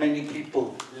that many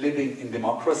people living in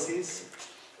democracies,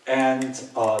 and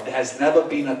there has never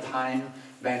been a time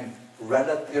when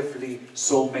relatively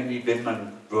so many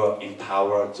women were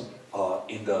empowered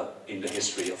in the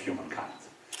history of humankind.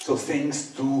 So things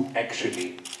do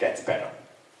actually get better.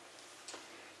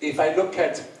 If I look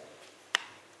at,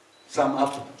 sum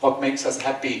up what makes us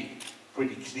happy,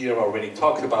 pretty clear, already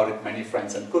talked about it, many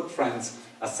friends and good friends,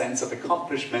 a sense of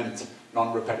accomplishment,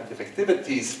 non-repetitive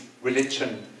activities,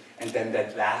 religion, and then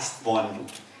that last one,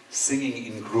 singing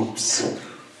in groups.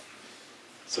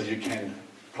 So you can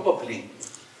probably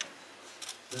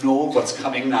know what's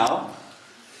coming now.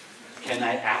 Can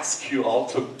I ask you all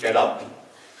to get up?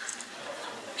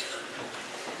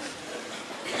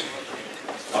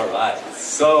 All right,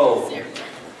 so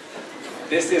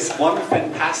this is one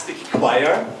fantastic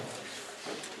choir.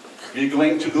 We're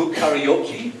going to do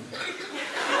karaoke.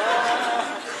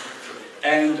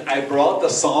 And I brought the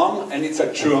song, and it's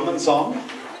a German song,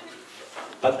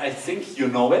 but I think you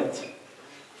know it.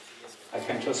 I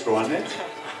can just run it.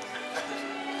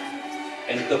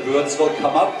 And the words will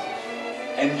come up,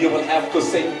 and you will have to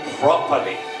sing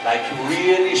properly. Like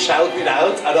really shout it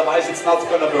out, otherwise it's not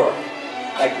gonna work.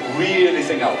 Like really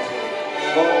sing out.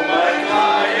 Oh, my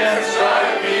clients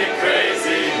drive me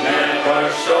crazy, never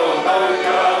show no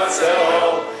guts at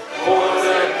all. For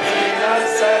the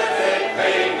peanuts that they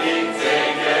pay me, they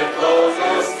get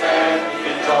logos 10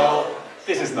 feet tall.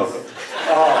 This is no good.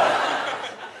 Oh.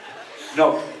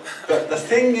 No, the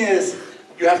thing is,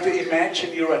 you have to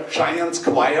imagine you're a giant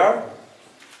choir.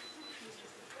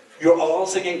 You're all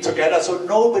singing together, so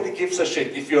nobody gives a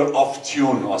shit if you're off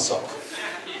tune or so.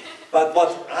 But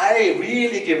what I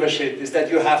really give a shit is that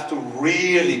you have to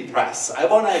really press. I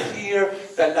want to hear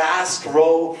the last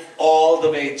row all the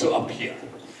way to up here.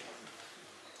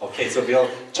 Okay, so we'll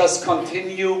just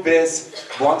continue with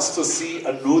wants to see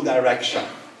a new direction.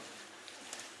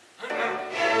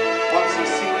 Wants to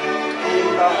see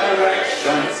new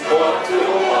directions for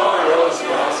tomorrow's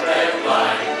prospect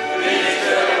line. These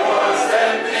the ones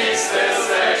and these the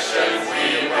sections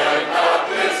we work up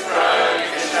with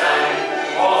Frankenstein.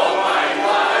 All my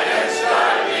clients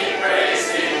drive me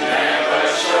crazy, never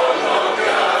show no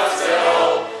guts at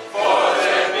all. For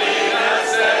the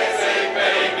peanuts that they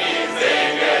pay me,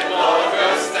 they get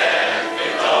logos 10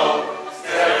 feet tall.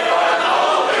 Stefan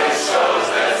always shows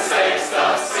the same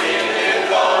stuff, seen it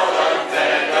all on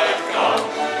TED.com.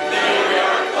 New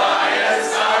York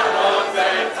clients are not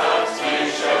that tough, you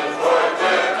should work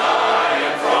where I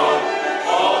am from.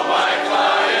 All my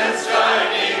clients drive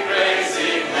me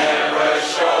crazy, never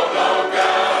show no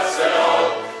guts at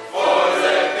all. For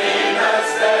the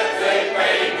peanuts that they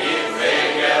pay me, they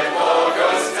get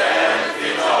logos 10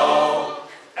 feet tall.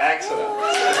 Excellent.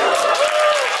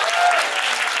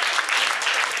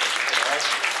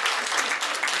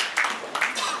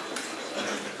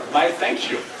 My thank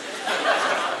you.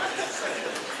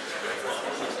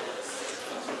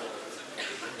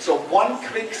 So one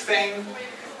quick thing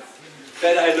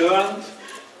that I learned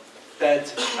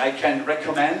that I can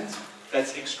recommend,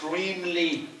 that's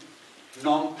extremely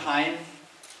non-time,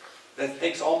 that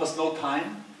takes almost no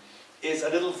time, is a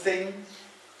little thing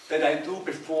that I do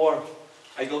before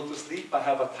I go to sleep. I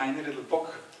have a tiny little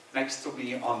book next to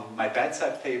me on my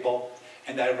bedside table,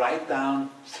 and I write down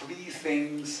 3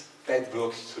 things that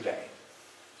worked today.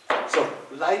 So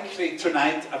likely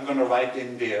tonight I'm going to write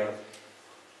in there,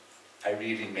 I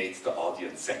really made the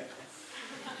audience sing.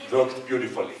 Worked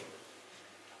beautifully.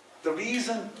 The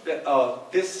reason that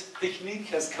this technique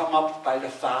has come up by the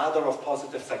father of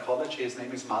positive psychology, his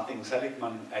name is Martin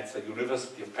Seligman at the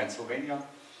University of Pennsylvania.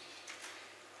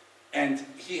 And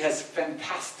he has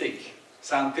fantastic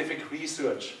scientific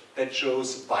research that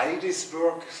shows why this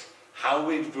works, how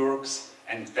it works,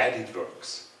 and that it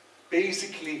works.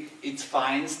 Basically, it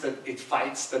fights the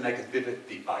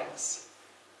negativity bias.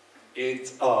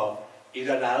 It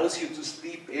allows you to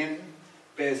sleep in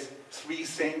with 3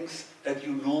 things that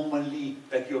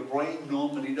your brain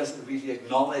normally doesn't really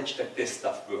acknowledge that this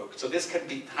stuff works. So this can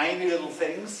be tiny little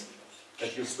things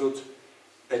that you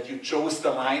chose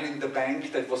the line in the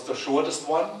bank that was the shortest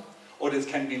one, or this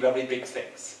can be very big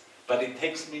things. But it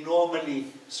takes me normally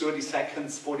 30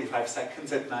 seconds, 45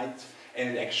 seconds at night, and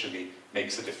it actually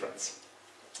makes a difference.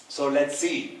 So let's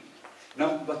see.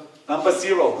 Number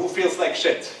 0, who feels like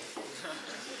shit?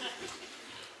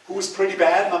 Who's pretty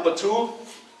bad? Number 2.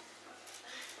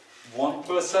 1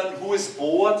 person. Who is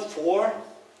bored? 4.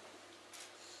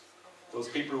 Those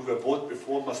people who were bored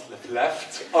before must have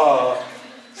left.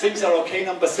 Things are okay.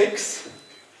 Number 6.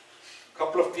 A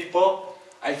couple of people.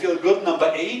 I feel good.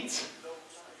 Number 8.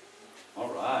 All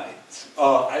right.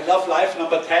 I love life.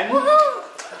 Number 10.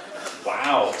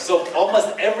 Wow. So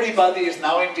almost everybody is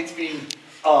now in between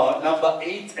number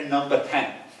 8 and number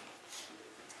 10.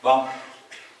 Well,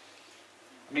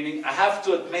 meaning I have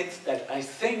to admit that I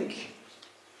think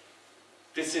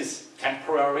this is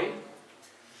temporary.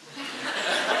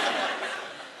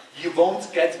 You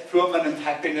won't get permanent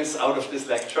happiness out of this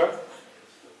lecture.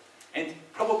 And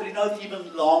probably not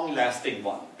even long-lasting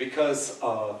one. Because,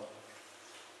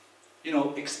 you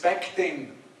know,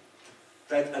 expecting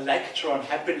that a lecture on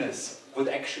happiness would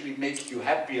actually make you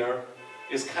happier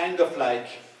is kind of like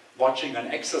watching an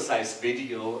exercise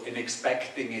video and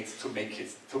expecting it to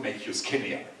make you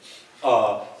skinnier.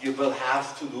 You will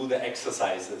have to do the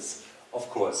exercises, of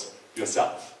course,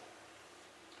 yourself.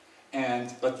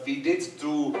 But we did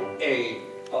do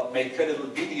make a little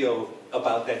video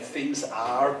about that things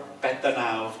are better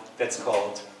now. That's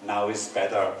called Now is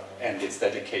Better, and it's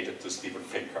dedicated to Steven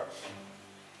Pinker.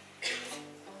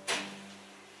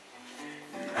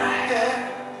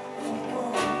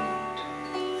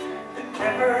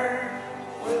 Never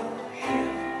will heal.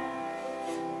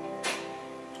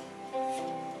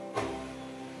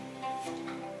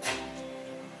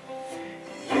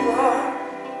 You are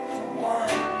the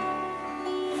one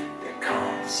that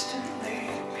constantly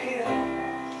peels.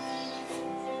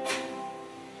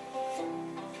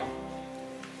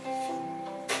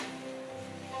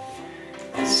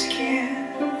 The skin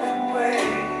away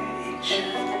each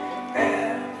and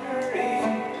every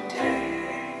day.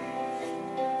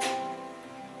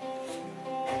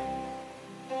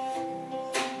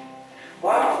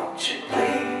 Why won't you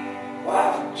leave? Why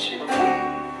won't you leave?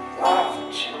 Why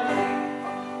won't you leave?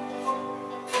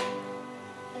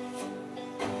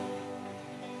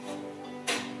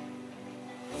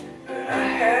 But I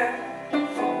have a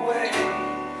way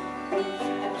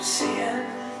of seeing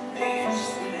these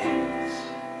things.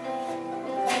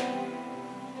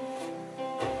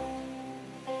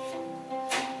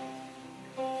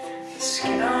 The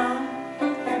skin on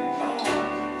your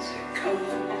bones, it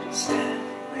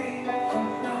constantly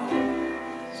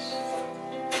knows.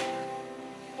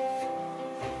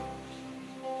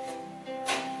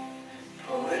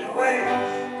 Pull it away,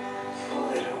 pull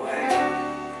it away,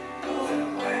 pull it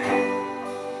away.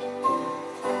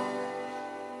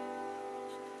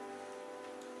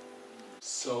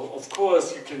 So, of course,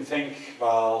 you can think,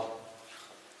 well,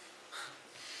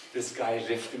 this guy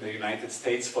lived in the United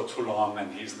States for too long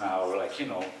and he's now, like, you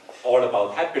know, all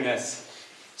about happiness.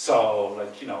 So,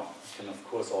 like, you know, you can of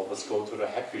course always go to the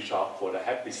happy shop for the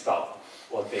happy stuff,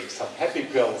 or take some happy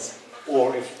pills,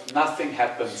 or if nothing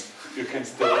happens, you can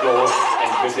still go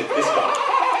and visit this guy.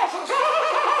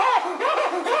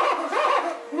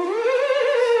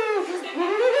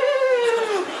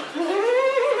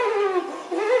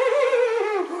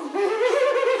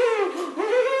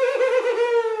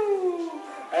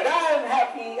 And I'm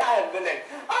happy, I'm the next.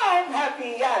 I'm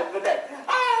happy, I'm the next.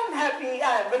 I'm happy,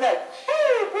 I'm the next.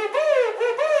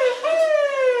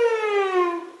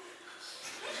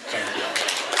 Thank you.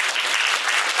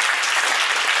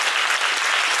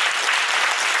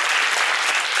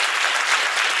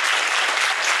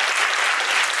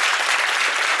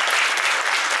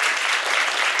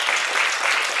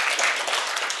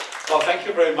 Well, thank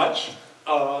you very much.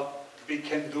 We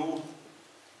can do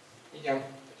Yeah,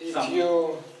 some.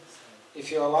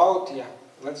 if you allow it, yeah,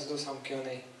 let's do some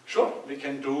Q&A. Sure, we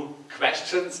can do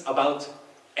questions about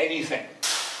anything.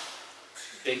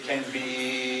 They can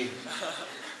be,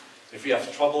 if you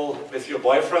have trouble with your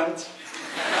boyfriend,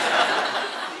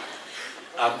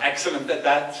 I'm excellent at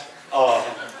that, or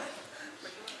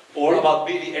about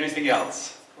really anything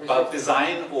else, about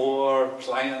design or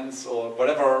clients or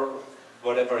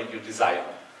whatever you desire.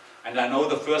 And I know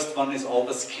the first one is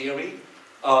always scary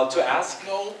to ask.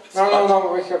 No,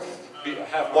 We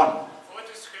have one. What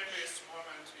is the happiest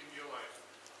moment in your life?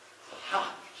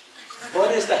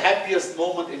 What is the happiest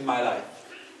moment in my life?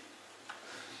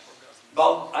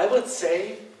 Well, I would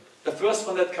say the first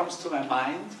one that comes to my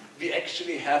mind, we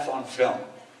actually have on film.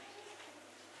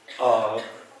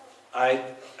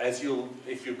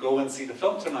 If you go and see the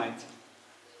film tonight,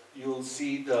 you'll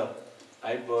see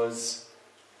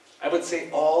I would say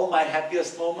all my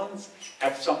happiest moments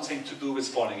have something to do with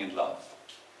falling in love.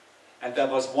 And there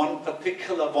was one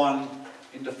particular one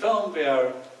in the film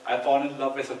where I fell in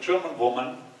love with a German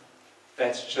woman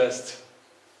that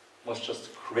was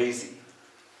just crazy.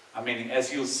 I mean,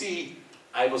 as you see,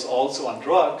 I was also on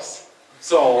drugs,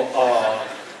 so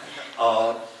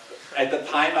at the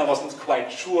time I wasn't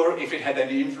quite sure if it had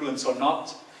any influence or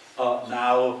not.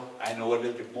 Now I know a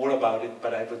little bit more about it,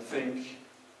 but I would think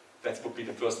that would be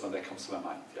the first one that comes to my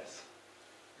mind, yes.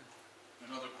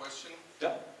 Another question?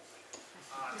 Yeah.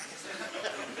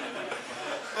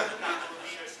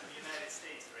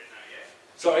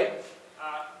 Sorry?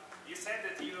 You said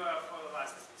that you for the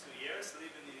last 2 years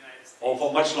live in the United States. Oh,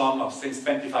 for much longer, since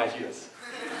 25 years.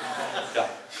 Yeah.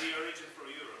 So you're originally from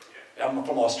Europe, yeah? I'm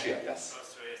from Austria, yes.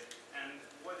 Austria, yes. And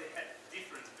what the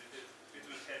difference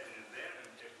between happiness there and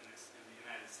happiness in the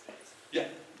United States? Yeah,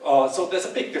 so there's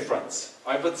a big difference.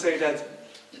 I would say that,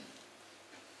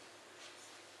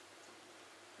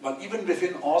 well, even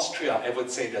within Austria, I would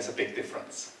say there's a big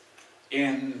difference.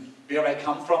 In where I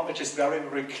come from, which is very,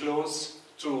 very close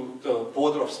to the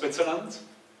border of Switzerland,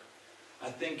 I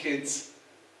think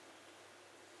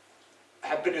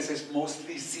happiness is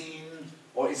mostly seen,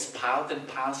 or is part and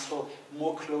parcel,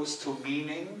 more close to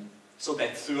meaning, so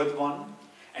that third one.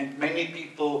 And many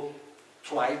people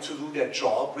try to do their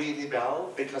job really well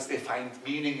because they find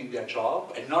meaning in their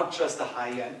job, and not just the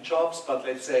high-end jobs, but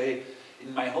let's say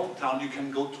in my hometown you can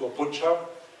go to a butcher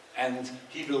and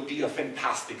he will be a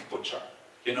fantastic butcher.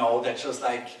 You know, that's just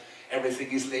like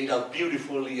everything is laid out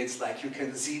beautifully, it's like you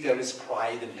can see there is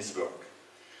pride in his work.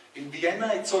 In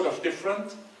Vienna it's sort of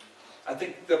different. I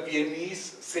think the Viennese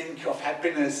think of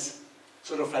happiness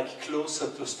sort of like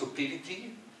closer to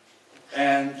stupidity.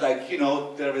 And like, you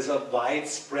know, there is a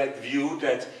widespread view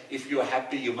that if you're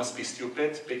happy, you must be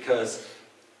stupid, because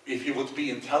if you would be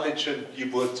intelligent, you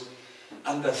would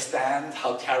understand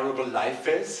how terrible life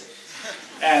is.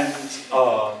 And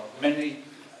I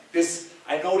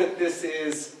know that this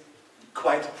is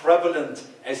quite prevalent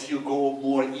as you go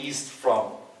more east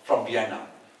from Vienna.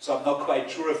 So I'm not quite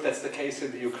sure if that's the case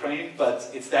in the Ukraine, but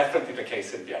it's definitely the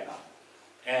case in Vienna.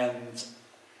 And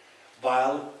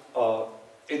while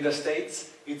in the States,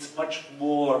 it's much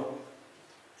more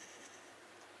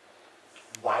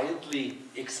widely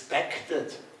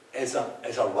expected as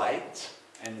a right,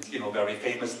 and you know, very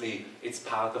famously, it's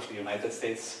part of the United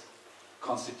States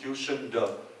Constitution.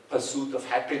 The pursuit of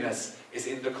happiness is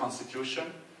in the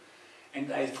Constitution,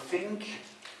 and I think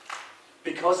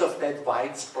because of that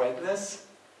widespreadness,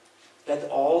 that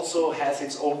also has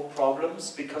its own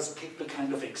problems, because people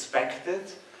kind of expect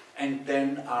it and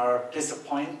then are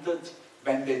disappointed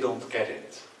when they don't get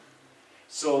it.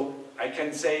 So I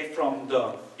can say from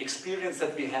the experience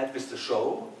that we had with the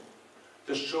show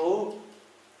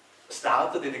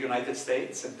started in the United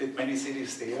States and did many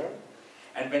cities there.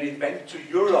 And when it went to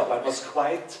Europe, I was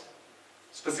quite,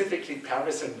 specifically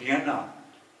Paris and Vienna,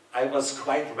 I was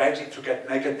quite ready to get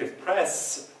negative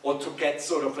press or to get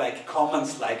sort of like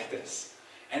comments like this.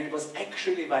 And it was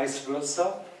actually vice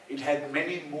versa. It had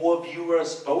many more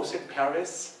viewers both in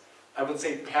Paris. I would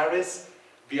say Paris,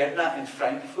 Vienna and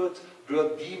Frankfurt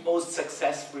were the most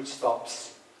successful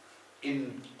stops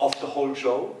of the whole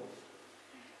show.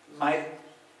 My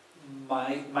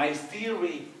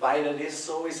theory why that is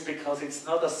so is because it's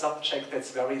not a subject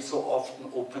that's very so often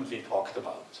openly talked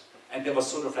about. And there was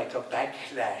sort of like a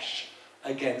backlash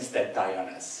against that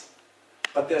direness.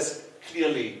 But there's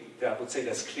clearly, I would say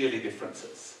there's clearly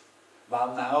differences.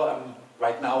 While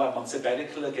right now I'm on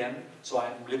sabbatical again, so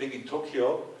I'm living in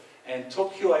Tokyo. And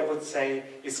Tokyo, I would say,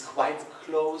 is quite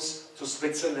close to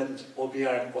Switzerland, or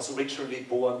where I was originally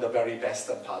born, the very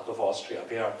western part of Austria,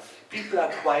 where people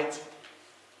are quite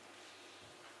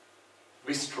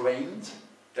restrained,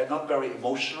 they're not very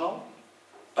emotional,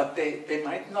 but they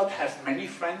might not have many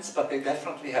friends, but they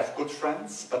definitely have good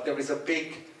friends. But there is a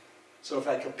big, sort of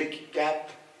like a big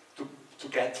gap to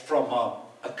get from an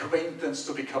acquaintance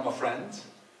to become a friend.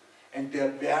 And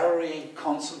they're very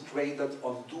concentrated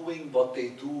on doing what they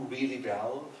do really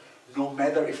well, no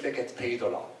matter if they get paid a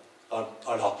lot or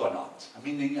not. I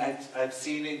mean, I've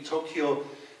seen in Tokyo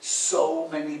so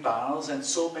many bars and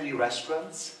so many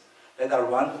restaurants that are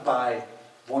run by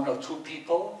 1 or 2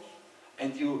 people.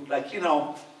 And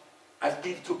I've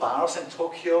been to bars in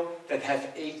Tokyo that have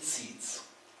 8 seats.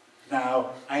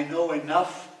 Now, I know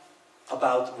enough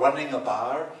about running a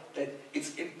bar that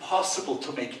it's impossible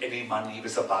to make any money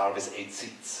with a bar with 8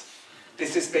 seats.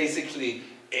 This is basically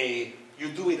you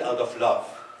do it out of love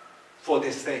for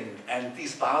this thing. And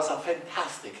these bars are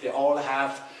fantastic. They all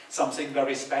have something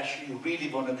very special. You really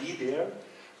want to be there.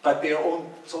 But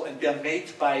they're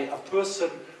made by a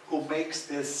person who makes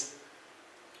this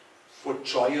for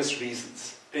joyous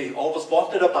reasons. They always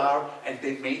wanted a bar, and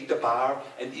they made the bar,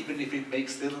 and even if it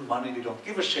makes little money, they don't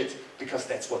give a shit, because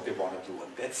that's what they want to do.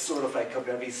 And that's sort of like a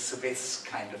very Swiss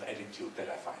kind of attitude that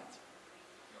I find.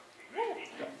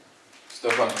 Yeah.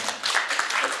 Stefan.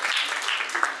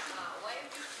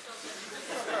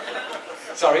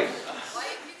 Sorry?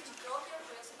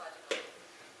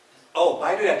 Oh,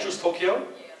 why did I choose Tokyo?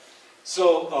 Yeah.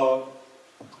 So,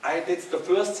 I did the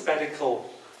first sabbatical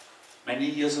many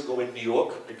years ago in New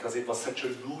York, because it was such a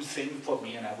new thing for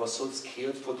me, and I was so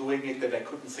scared for doing it that I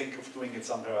couldn't think of doing it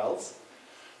somewhere else.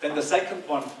 Then the second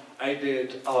one I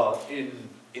did in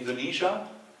Indonesia,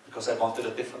 because I wanted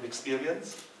a different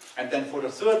experience. And then for the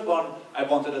third one, I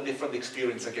wanted a different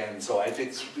experience again. So I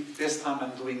did, this time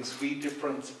I'm doing 3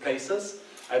 different places.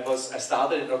 I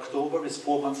started in October with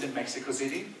 4 months in Mexico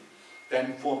City,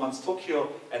 then 4 months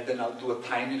Tokyo, and then I'll do a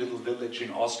tiny little village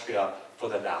in Austria for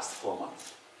the last 4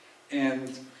 months.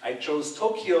 And I chose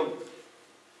Tokyo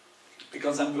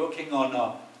because I'm working on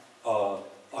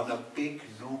a big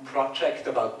new project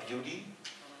about beauty.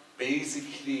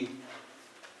 Basically,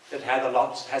 that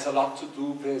has a lot to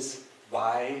do with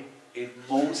why in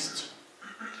most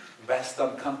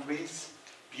Western countries,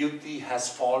 beauty has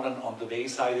fallen on the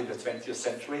wayside in the 20th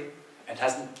century and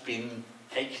hasn't been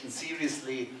taken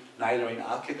seriously, neither in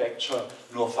architecture,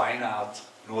 nor fine art,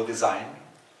 nor design.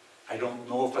 I don't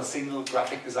know of a single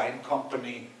graphic design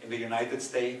company in the United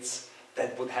States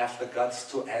that would have the guts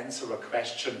to answer a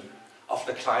question of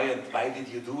the client, why did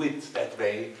you do it that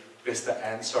way, with the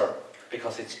answer,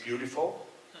 because it's beautiful.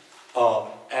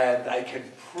 And I can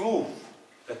prove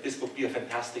that this would be a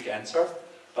fantastic answer,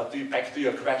 but back to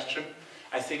your question,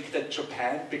 I think that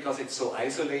Japan, because it's so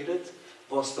isolated,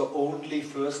 was the only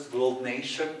first world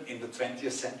nation in the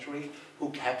 20th century who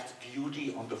kept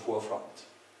beauty on the forefront.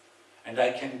 And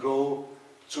I can go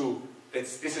to,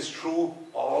 this is true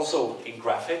also in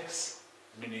graphics,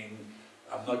 meaning,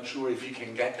 I'm not sure if you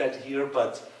can get that here,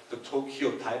 but the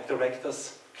Tokyo Type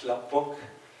Directors Club book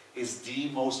is the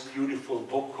most beautiful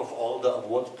book of all the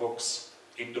award books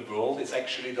in the world. It's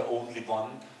actually the only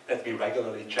one that we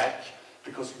regularly check,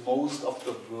 because most of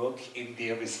the work in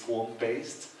there is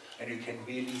form-based, and you can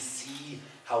really see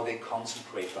how they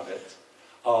concentrate on it.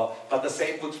 But the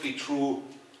same would be true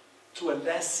to a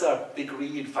lesser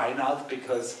degree in fine art,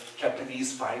 because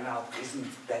Japanese fine art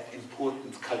isn't that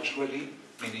important culturally,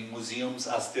 meaning museums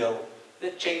are still,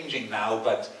 they're changing now,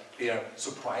 but they're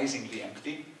surprisingly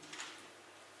empty,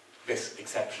 with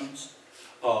exceptions.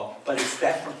 But it's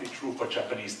definitely true for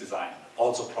Japanese design,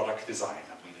 also product design,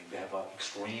 meaning they have an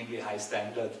extremely high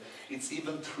standard. It's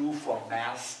even true for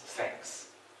mass things.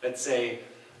 Let's say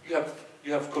you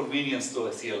have convenience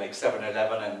stores here like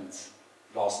 7-Eleven and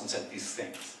Lawson's and these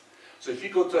things. So if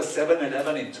you go to a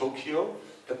 7-Eleven in Tokyo,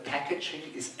 the packaging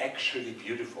is actually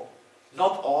beautiful.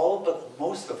 Not all, but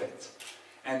most of it.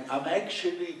 And I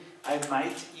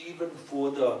might even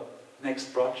for the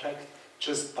next project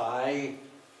just buy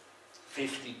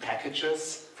 50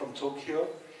 packages from Tokyo.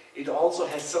 It also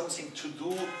has something to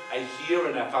do, I hear,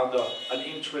 and I found an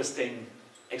interesting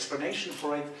explanation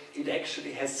for it, it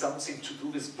actually has something to do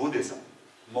with Buddhism.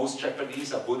 Most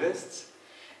Japanese are Buddhists,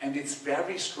 and it's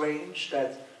very strange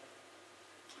that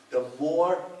the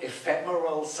more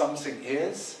ephemeral something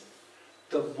is,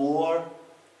 the more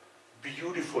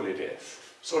beautiful it is.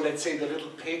 So let's say the little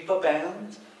paper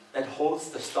band that holds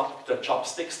the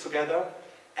chopsticks together,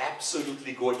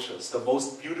 absolutely gorgeous, the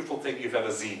most beautiful thing you've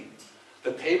ever seen.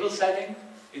 The table setting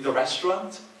in the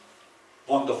restaurant,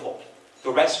 wonderful.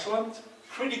 The restaurant,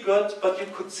 pretty good, but you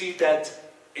could see that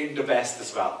in the West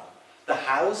as well. The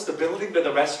house, the building with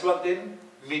the restaurant in,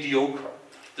 mediocre.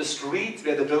 The street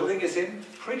where the building is in,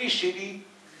 pretty shitty.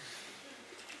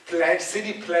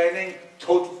 City planning,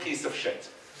 total piece of shit.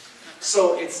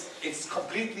 So it's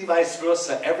completely vice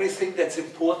versa. Everything that's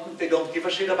important, they don't give a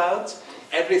shit about.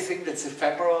 Everything that's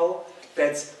ephemeral,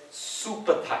 that's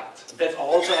super tight. That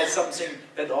also has something,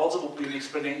 that also would be an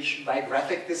explanation why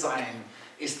graphic design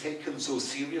is taken so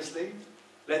seriously.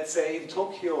 Let's say in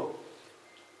Tokyo,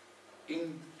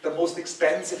 in the most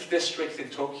expensive district in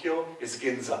Tokyo is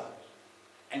Ginza.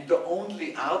 And the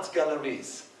only art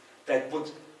galleries that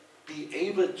would be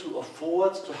able to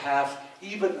afford to have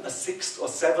even a 6th or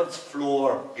 7th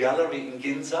floor gallery in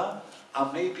Ginza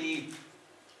are maybe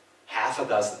half a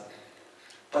dozen.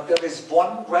 But there is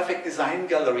one graphic design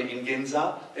gallery in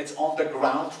Ginza that's on the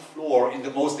ground floor in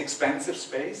the most expensive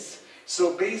space.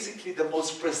 So basically the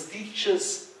most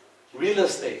prestigious real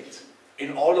estate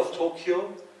in all of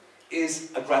Tokyo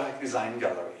is a graphic design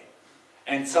gallery.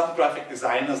 And some graphic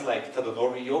designers like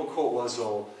Tadonori Yoko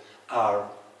also are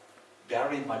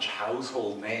very much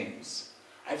household names.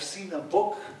 I've seen a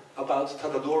book about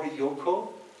Tadadori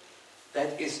Yoko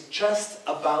that is just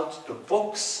about the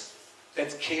books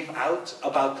that came out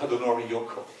about Tadadori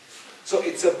Yoko. So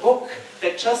it's a book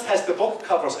that just has the book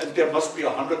covers, and there must be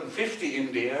 150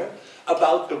 in there,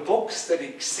 about the books that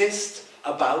exist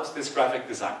about this graphic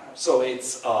designer. So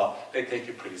it's, they take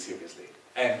it pretty seriously.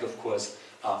 And of course,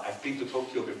 I've been to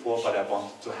Tokyo before, but I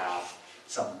wanted to have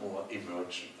some more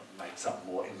immersion, like some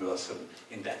more immersion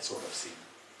in that sort of scene.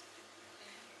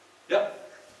 Yeah?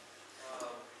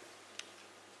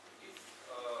 If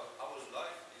our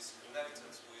life is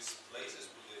connected with places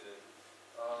we live in,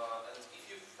 and if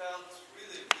you felt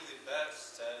really, really bad,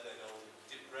 sad,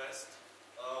 depressed,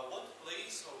 what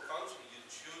place or country you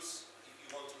choose if you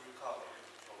want to recover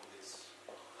from this?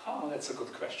 Oh, that's a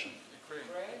good question.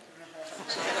 Ukraine.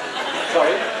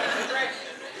 Sorry?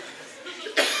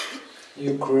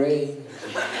 Ukraine.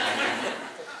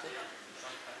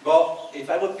 Well, if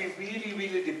I would be really,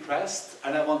 really depressed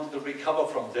and I wanted to recover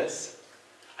from this,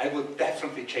 I would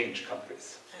definitely change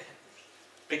countries.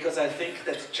 Because I think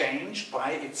that change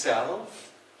by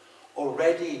itself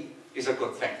already is a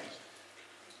good thing.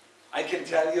 I can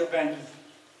tell you when,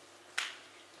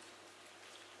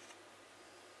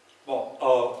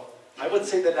 well, I would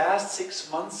say the last 6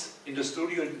 months in the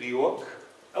studio in New York,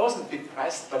 I wasn't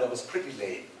depressed, but I was pretty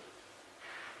lame.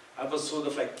 I was sort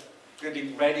of like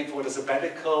getting ready for the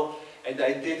sabbatical, and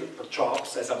I did the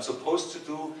jobs as I'm supposed to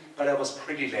do, but I was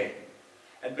pretty lame.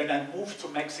 And when I moved to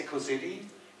Mexico City,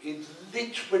 it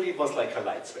literally was like a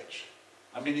light switch.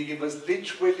 I mean, it was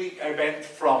literally, I went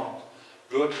from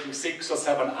working 6 or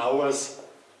 7 hours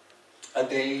a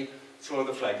day, sort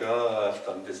of like, oh, I've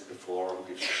done this before, who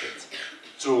gives a shit,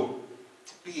 to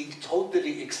being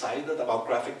totally excited about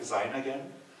graphic design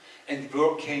again, and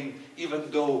working even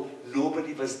though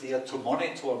nobody was there to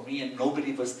monitor me and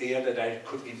nobody was there that I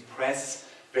could impress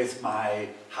with my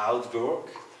hard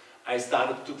work. I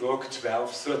started to work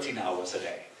 12, 13 hours a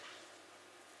day.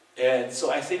 And so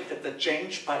I think that the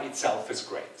change by itself is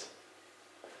great.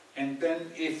 And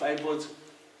then if I would,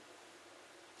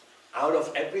 out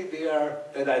of everywhere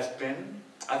that I've been,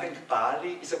 I think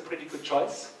Bali is a pretty good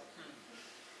choice.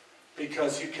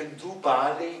 Because you can do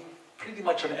Bali pretty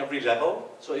much on every level.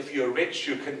 So if you're rich,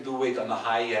 you can do it on a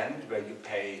high end where you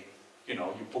pay, you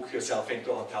book yourself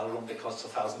into a hotel room that costs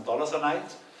 $1,000 a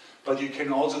night. But you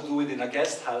can also do it in a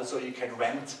guest house, or you can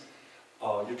rent,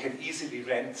 you can easily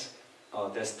rent.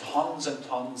 There's tons and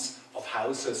tons of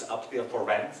houses up there for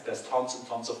rent. There's tons and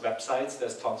tons of websites.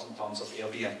 There's tons and tons of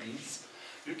Airbnbs.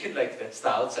 You can that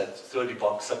starts at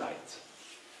 $30 a night.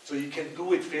 So you can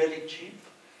do it fairly cheap.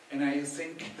 And I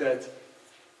think that,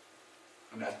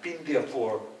 and I've been there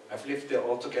I've lived there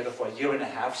altogether for 1.5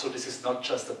 years, so this is not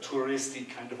just a touristy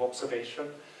kind of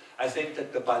observation. I think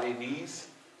that the Balinese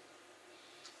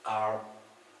are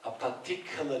a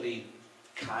particularly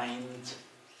kind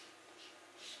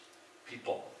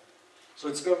people. So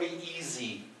it's very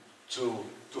easy to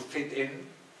fit in.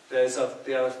 There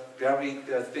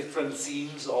are different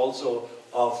scenes also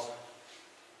of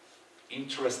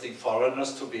interesting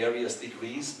foreigners to various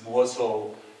degrees, more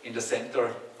so in the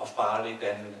center of Bali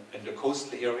than in the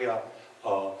coastal area.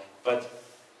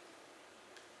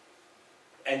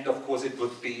 And of course it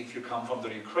would be, if you come from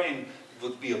the Ukraine, it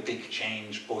would be a big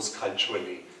change both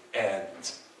culturally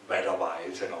and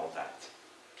weather-wise and all that.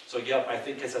 So yeah, I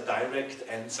think as a direct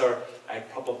answer, I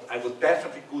would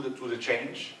definitely do the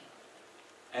change,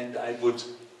 and I would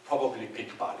probably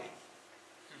pick Bali.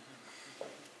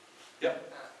 Yeah.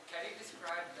 Can you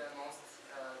describe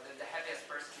the happiest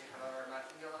person you have ever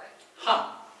met in your life?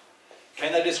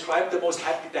 Can I describe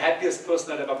the happiest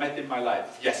person I've ever met in my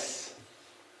life? Yes.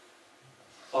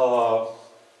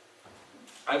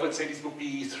 I would say this would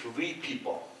be 3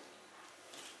 people.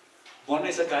 One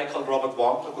is a guy called Robert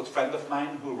Wong, a good friend of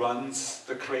mine, who runs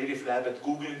the creative lab at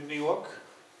Google in New York.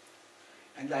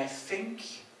 And I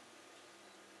think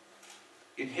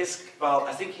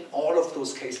I think in all of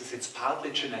those cases it's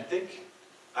partly genetic.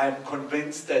 I'm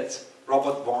convinced that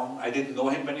Robert Wong, I didn't know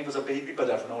him when he was a baby, but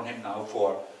I've known him now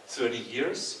for 30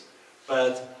 years.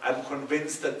 But I'm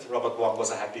convinced that Robert Wong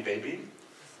was a happy baby.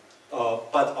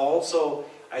 But also,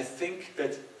 I think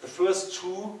that the first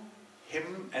 2,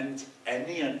 him and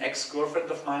Annie, an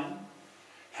ex-girlfriend of mine,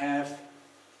 have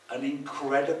an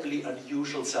incredibly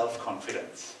unusual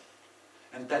self-confidence.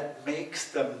 And that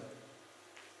makes them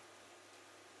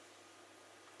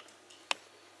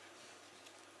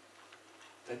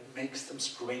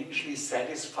strangely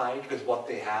satisfied with what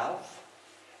they have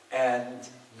and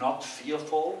not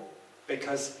fearful,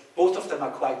 because both of them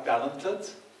are quite talented,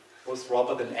 both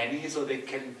Robert and Annie, so they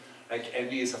can like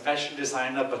Annie is a fashion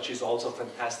designer, but she's also a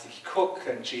fantastic cook,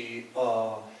 and she,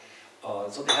 so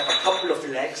they have a couple of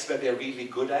legs that they're really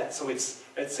good at. So it's,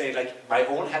 let's say, like my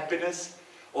own happiness,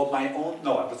 or my own,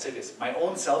 no, I would say this, my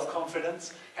own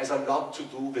self-confidence has a lot to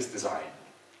do with design.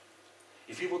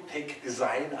 If you would take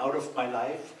design out of my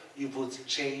life, you would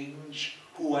change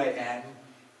who I am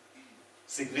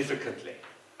significantly.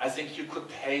 I think you could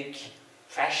take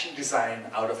fashion design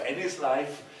out of Annie's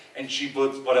life, and she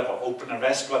would, whatever, open a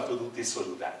restaurant to do this or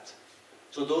do that.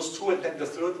 So those two, and then the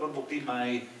third one would be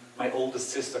my oldest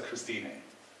sister, Christine,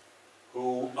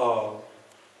 who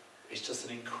is just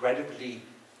an incredibly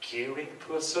caring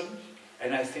person,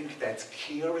 and I think that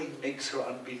caring makes her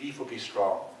unbelievably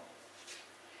strong.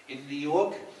 In New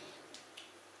York,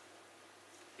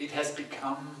 it has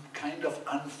become kind of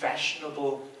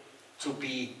unfashionable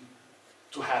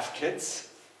to have kids,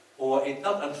 or it's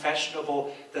not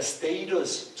unfashionable, the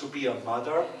status to be a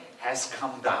mother has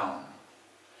come down.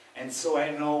 And so I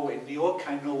know, in New York,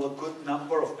 I know a good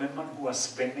number of women who are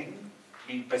swimming.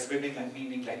 By swimming, I'm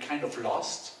meaning like kind of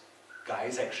lost,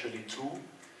 guys actually too,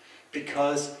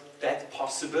 because that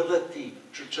possibility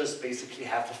to just basically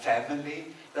have a family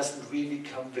doesn't really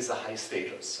come with a high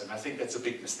status. And I think that's a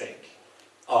big mistake.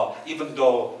 Even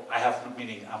though I have,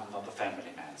 meaning I'm not a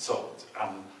family man, so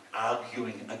I'm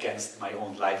arguing against my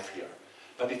own life here.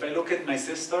 But if I look at my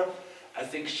sister, I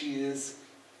think she is,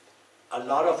 a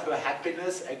lot of her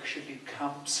happiness actually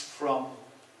comes from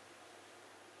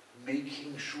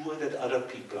making sure that other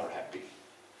people are happy.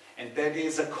 And that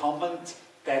is a comment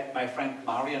that my friend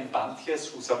Marian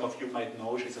Bantjes, who some of you might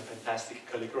know, she's a fantastic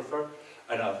calligrapher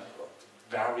and a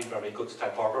very, very good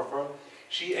typographer.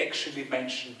 She actually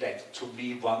mentioned that to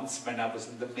me once when I was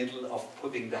in the middle of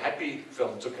putting the Happy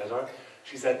film together.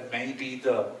 She said maybe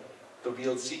the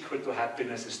real secret to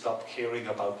happiness is stop caring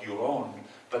about your own,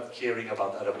 but caring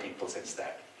about other people's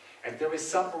instead. And there is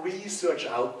some research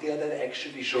out there that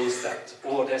actually shows that.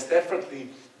 Or there's definitely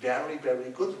very,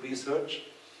 very good research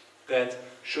that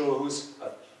shows,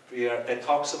 that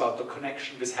talks about the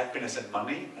connection with happiness and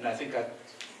money. And I think I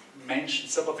mentioned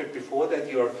some of it before,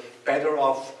 that you're better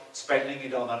off spending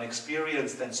it on an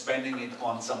experience than spending it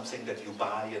on something that you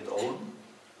buy and own.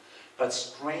 But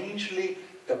strangely,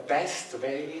 the best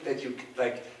way that you,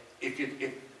 like, if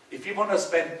you want to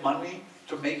spend money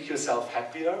to make yourself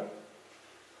happier,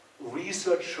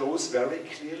 research shows very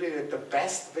clearly that the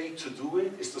best way to do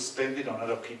it is to spend it on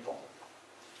other people,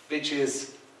 which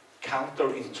is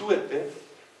counterintuitive,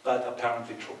 but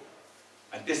apparently true.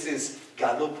 And this is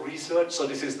Gallup research, so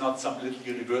this is not some little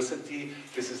university,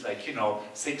 this is like,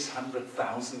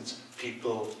 600,000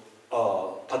 people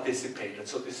participated,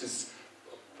 so this is,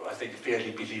 I think,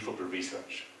 fairly believable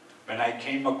research. When I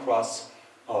came across,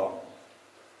 when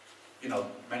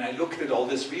I looked at all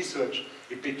this research,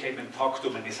 it became, and talked to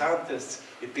many scientists,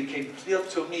 it became clear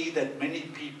to me that many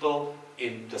people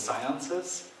in the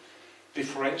sciences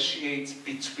differentiate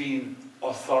between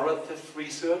authoritative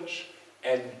research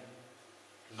and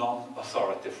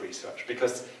non-authoritative research.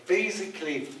 Because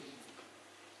basically,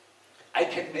 I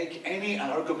can make any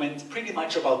argument pretty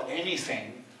much about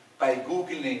anything by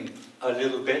Googling a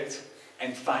little bit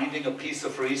and finding a piece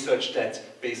of research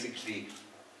that basically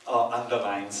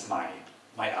underlines my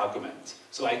argument.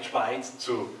 So I tried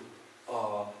to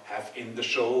have in the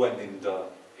show and in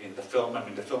the film, I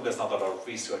mean the film there's not a lot of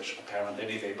research apparent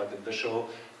anyway, but in the show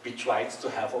we tried to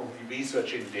have only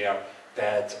research in there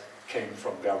that came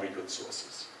from very good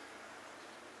sources.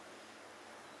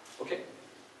 Okay?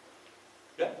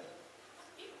 Yeah?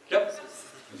 Yep.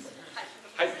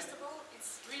 Hi. First of all,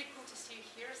 it's really cool to see you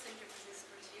here. Thank you for this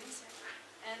great news.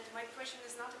 And my question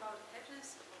is not about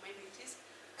happiness, or maybe it is.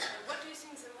 What do you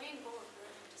think is the main goal of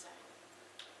graphic design?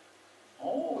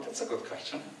 Oh, that's a good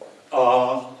question.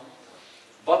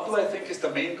 What do I think is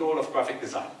the main goal of graphic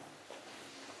design?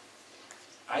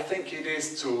 I think it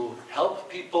is to help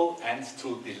people and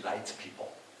to delight people.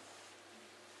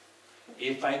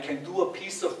 If I can do a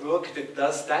piece of work that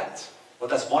does that, or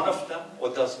does one of them, or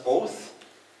does both,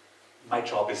 my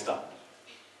job is done.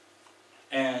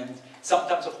 And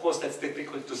sometimes, of course, that's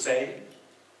difficult to say.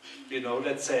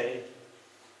 Let's say,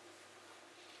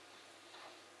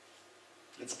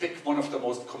 let's pick one of the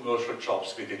most commercial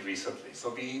jobs we did recently.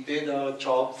 So we did a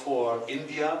job for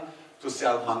India to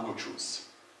sell mango juice.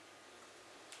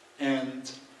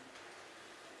 And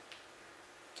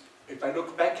if I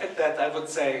look back at that, I would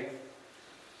say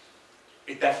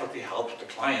it definitely helped the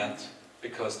client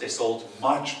because they sold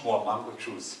much more mango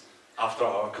juice after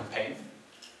our campaign.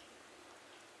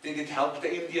 Did it help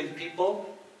the Indian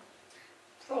people?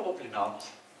 Probably not.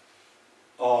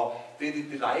 Or did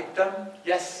it delight them?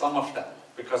 Yes, some of them.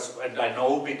 And I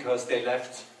know because they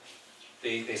left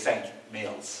they sent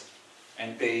mails.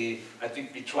 And I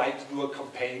think we tried to do a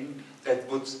campaign that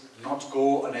would not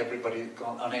go on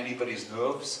anybody's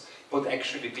nerves, but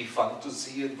actually be fun to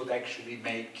see and would actually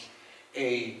make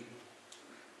a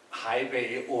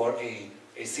highway or a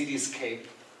cityscape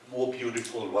more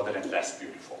beautiful rather than less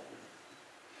beautiful.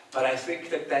 But I think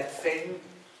that thing,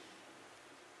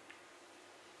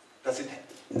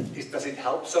 does it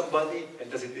help somebody and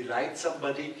does it delight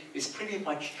somebody, is pretty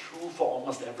much true for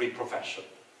almost every profession.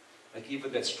 Like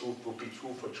even that's true, would be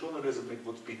true for journalism, it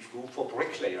would be true for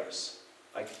bricklayers.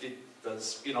 Like it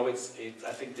does, you know, I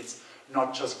think it's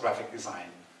not just graphic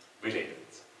design related.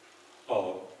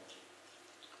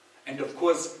 And of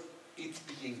course, it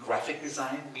being graphic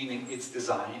design, meaning it's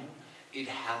design, it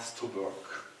has to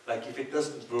work. Like if it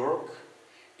doesn't work,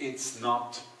 it's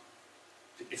not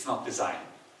design.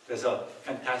 There's a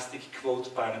fantastic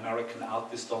quote by an American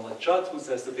artist, Donald Judd, who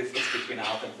says the difference between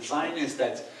art and design is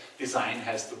that design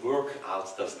has to work, art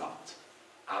does not.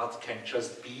 Art can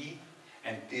just be,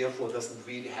 and therefore doesn't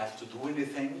really have to do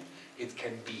anything. It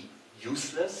can be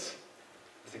useless.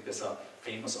 I think there's a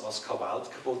famous Oscar Wilde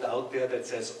quote out there that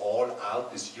says all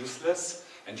art is useless,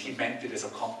 and he meant it as a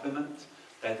compliment,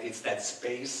 that it's that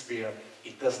space where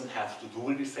it doesn't have to do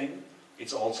anything.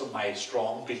 It's also my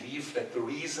strong belief that the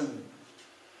reason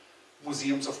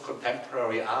museums of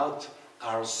contemporary art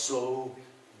are so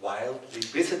wildly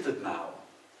visited now,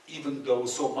 even though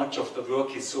so much of the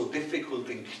work is so difficult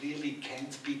and clearly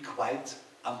can't be quite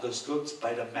understood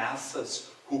by the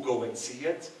masses who go and see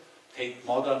it. Tate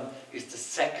Modern is the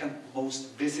second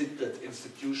most visited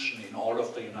institution in all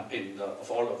of the United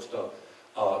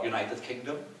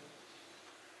Kingdom.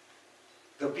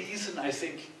 The reason I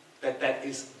think that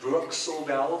works so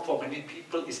well for many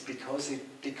people is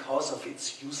because of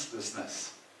its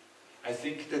uselessness. I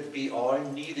think that we all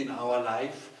need in our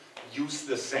life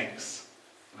useless things.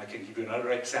 And I can give you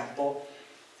another example.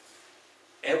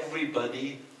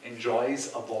 Everybody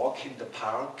enjoys a walk in the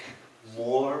park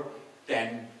more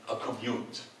than a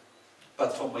commute.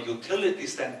 But from a utility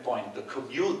standpoint, the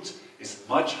commute is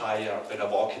much higher than a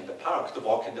walk in the park. The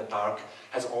walk in the park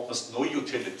has almost no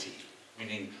utility,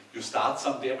 meaning you start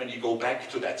somewhere and you go back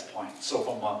to that point.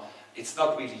 So it's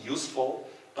not really useful,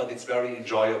 but it's very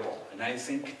enjoyable. And I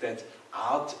think that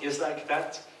art is like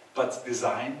that, but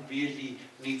design really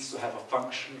needs to have a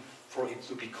function for it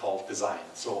to be called design.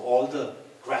 So all the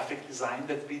graphic design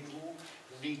that we do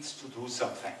needs to do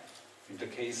something. In the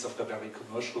case of the very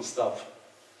commercial stuff,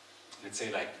 let's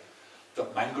say like the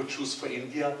mango juice for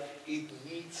India, it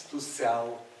needs to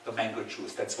sell the mango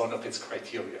juice. That's one of its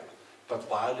criteria. But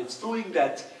while it's doing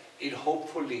that, it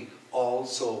hopefully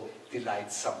also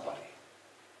delights somebody.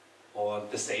 Or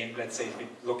the same, let's say, if we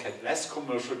look at less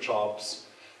commercial jobs,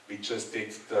 we just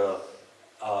did the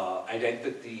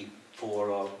identity for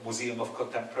a Museum of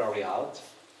Contemporary Art.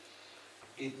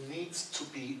 It needs to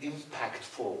be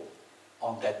impactful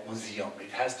on that museum.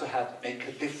 It has to make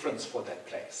a difference for that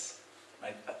place,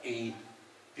 right? A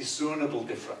discernible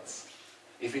difference.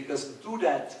 If it doesn't do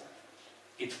that,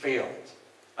 it failed.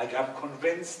 Like I'm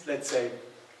convinced, let's say,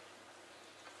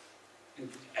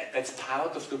 that's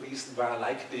part of the reason why I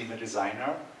like being a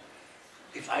designer.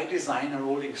 If I design a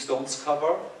Rolling Stones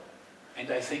cover,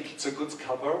 and I think it's a good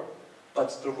cover,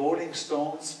 but the Rolling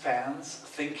Stones fans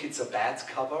think it's a bad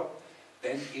cover,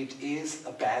 then it is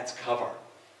a bad cover.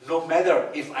 No matter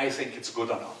if I think it's good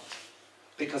or not.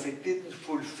 Because it didn't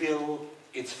fulfill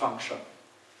its function.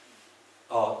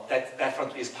 That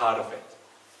definitely is part of it.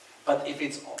 But if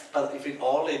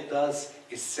all it does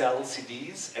is sell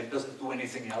CDs and doesn't do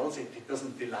anything else, it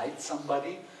doesn't delight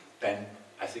somebody, then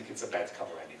I think it's a bad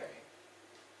cover anyway.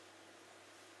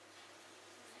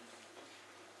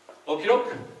 Okie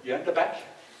doke, you're in the back. Is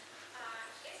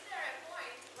there a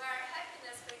point where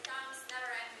happiness becomes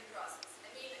never-ending process? I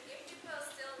mean, if people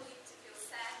still need to feel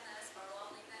sadness or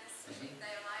loneliness in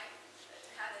their life, to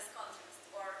have this contrast,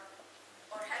 or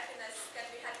happiness can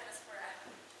be happiness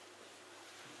forever.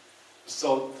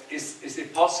 So is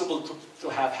it possible to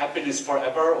have happiness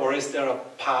forever, or is there a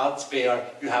part where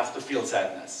you have to feel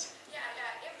sadness? Yeah.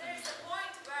 If there's a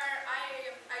point where I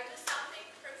do something,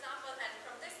 for example, and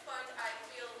from this point I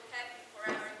feel happy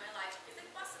forever in my life, is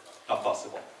it possible? Not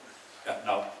possible. Yeah,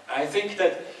 no. I think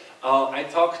that I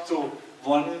talked to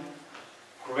one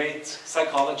great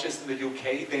psychologist in the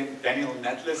UK, Daniel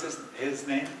Netless is his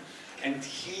name, and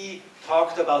he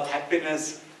talked about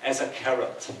happiness as a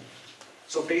carrot.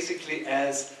 So basically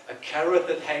as a carrot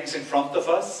that hangs in front of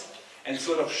us and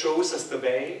sort of shows us the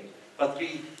way, but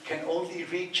we can only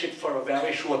reach it for a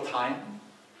very short time,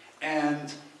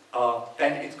 and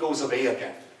then it goes away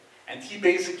again. And he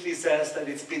basically says that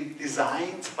it's been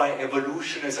designed by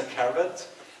evolution as a carrot,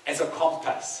 as a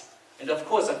compass. And of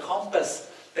course, a compass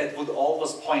that would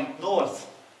always point north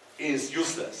is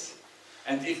useless.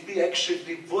 And if we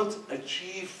actually would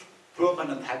achieve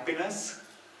permanent happiness,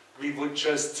 we would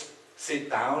just sit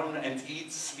down and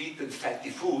eat sweet and fatty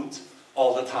food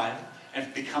all the time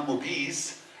and become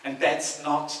obese, and that's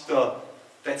not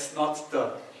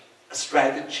the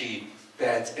strategy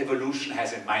that evolution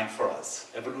has in mind for us.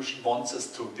 Evolution wants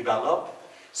us to develop,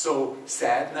 so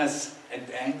sadness and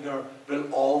anger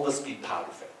will always be part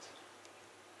of it.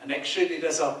 And actually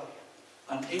there's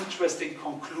an interesting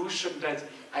conclusion that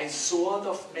I sort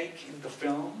of make in the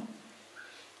film,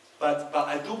 but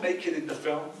I do make it in the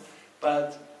film,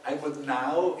 but I would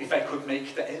now, if I could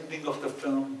make the ending of the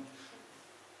film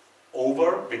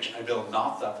over, which I will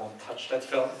not, I won't touch that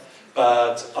film,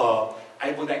 but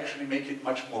I would actually make it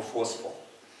much more forceful.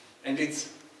 And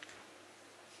it's,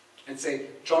 let's say,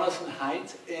 Jonathan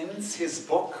Haidt ends his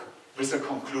book with a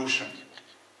conclusion.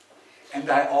 And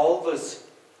I always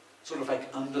sort of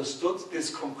like understood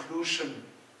this conclusion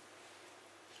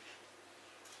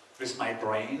with my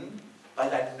brain,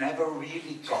 but I never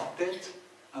really got it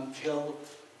until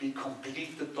we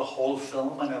completed the whole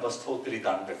film and I was totally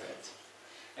done with it.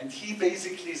 And he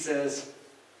basically says,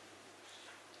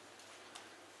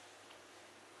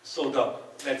 so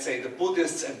let's say the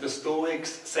Buddhists and the Stoics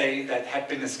say that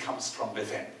happiness comes from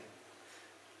within.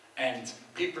 And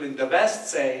people in the West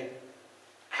say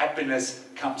happiness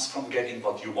comes from getting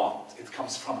what you want. It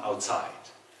comes from outside.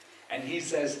 And he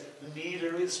says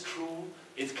neither is true,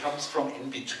 it comes from in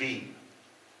between.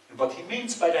 And what he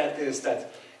means by that is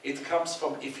that it comes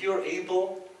from if you're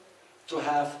able to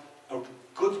have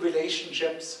good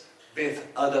relationships with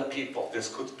other people.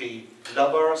 This could be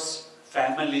lovers,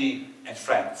 family, and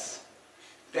friends.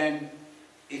 Then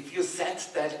if you set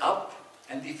that up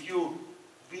and if you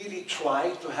really try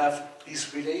to have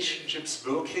these relationships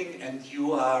working and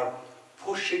you are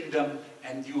pushing them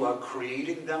and you are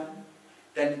creating them,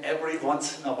 then every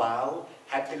once in a while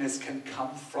happiness can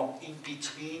come from in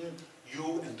between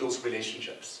you and those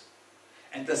relationships.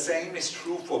 And the same is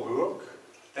true for work,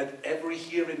 that every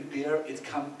here and there it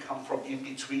can come from in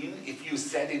between if you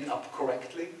set it up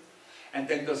correctly. And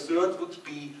then the third would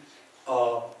be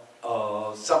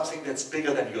something that's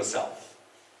bigger than yourself.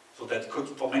 So that could,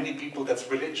 for many people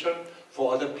that's religion,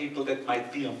 for other people that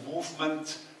might be a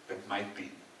movement, that might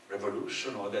be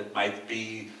revolution, or that might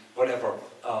be whatever,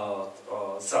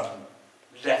 some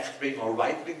left-wing or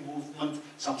right-wing movement,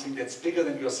 something that's bigger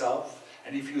than yourself.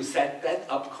 And if you set that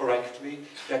up correctly,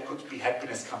 there could be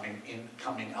happiness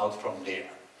coming out from there.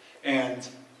 And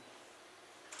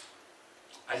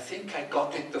I think I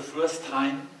got it the first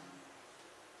time,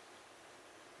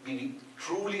 meaning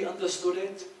truly understood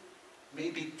it,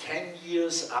 maybe 10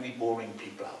 years after boring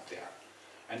people out there.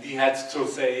 And he had to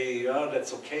say, oh,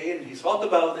 that's okay, and he thought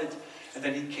about it, and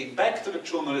then he came back to the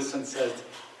journalist and said,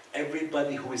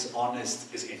 everybody who is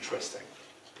honest is interesting.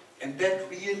 And that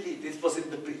really, this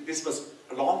was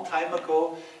a long time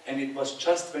ago, and it was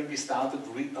just when we started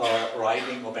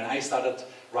writing, or when I started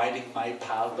writing my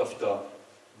part of the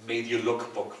Made You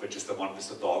Look book, which is the one with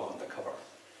the dog on the cover.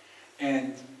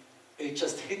 And it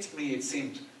just hit me, it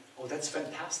seemed, oh, that's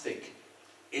fantastic.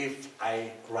 If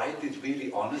I write it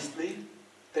really honestly,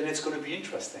 then it's going to be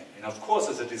interesting. And of course,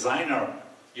 as a designer,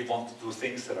 you want to do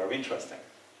things that are interesting.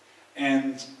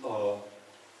 And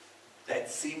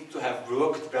that seemed to have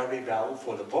worked very well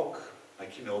for the book.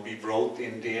 Like, you know, we wrote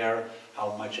in there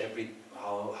how much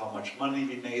money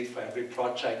we made for every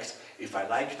project. If I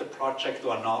liked the project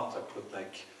or not, I put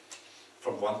like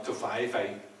from 1 to 5,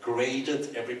 I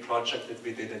graded every project that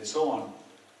we did and so on.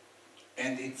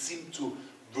 And it seemed to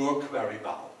work very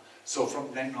well. So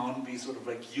from then on, we sort of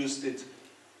like used it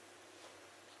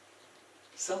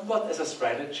somewhat as a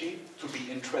strategy to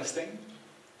be interesting,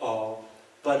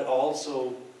 but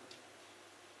also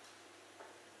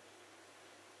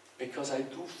because I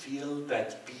do feel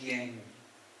that being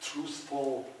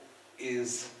truthful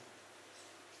is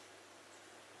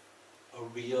a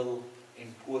real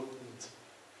important,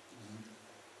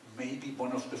 maybe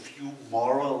one of the few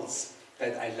morals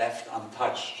that I left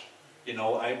untouched. You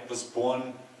know, I was born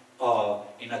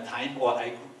in a time, or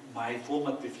my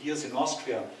formative years in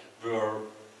Austria were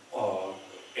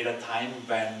at a time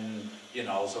when, you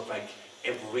know, sort of like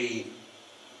every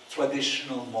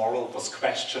traditional moral was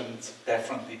questioned,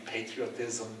 definitely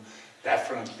patriotism,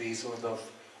 definitely sort of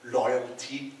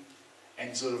loyalty,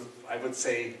 and sort of, I would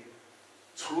say,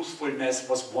 truthfulness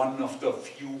was one of the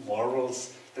few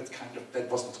morals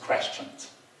that wasn't questioned.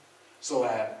 So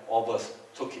I always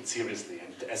took it seriously,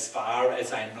 and as far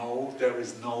as I know, there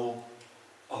is no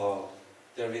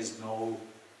there is no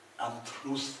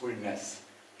untruthfulness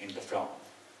in the film.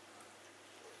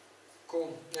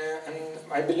 Cool. And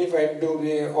I believe I will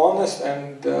be honest,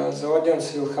 and the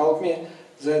audience will help me,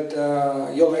 that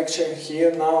your lecture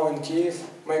here now in Kiev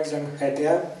makes them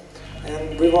happier.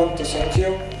 And we want to thank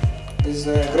you with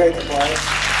a great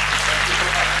applause.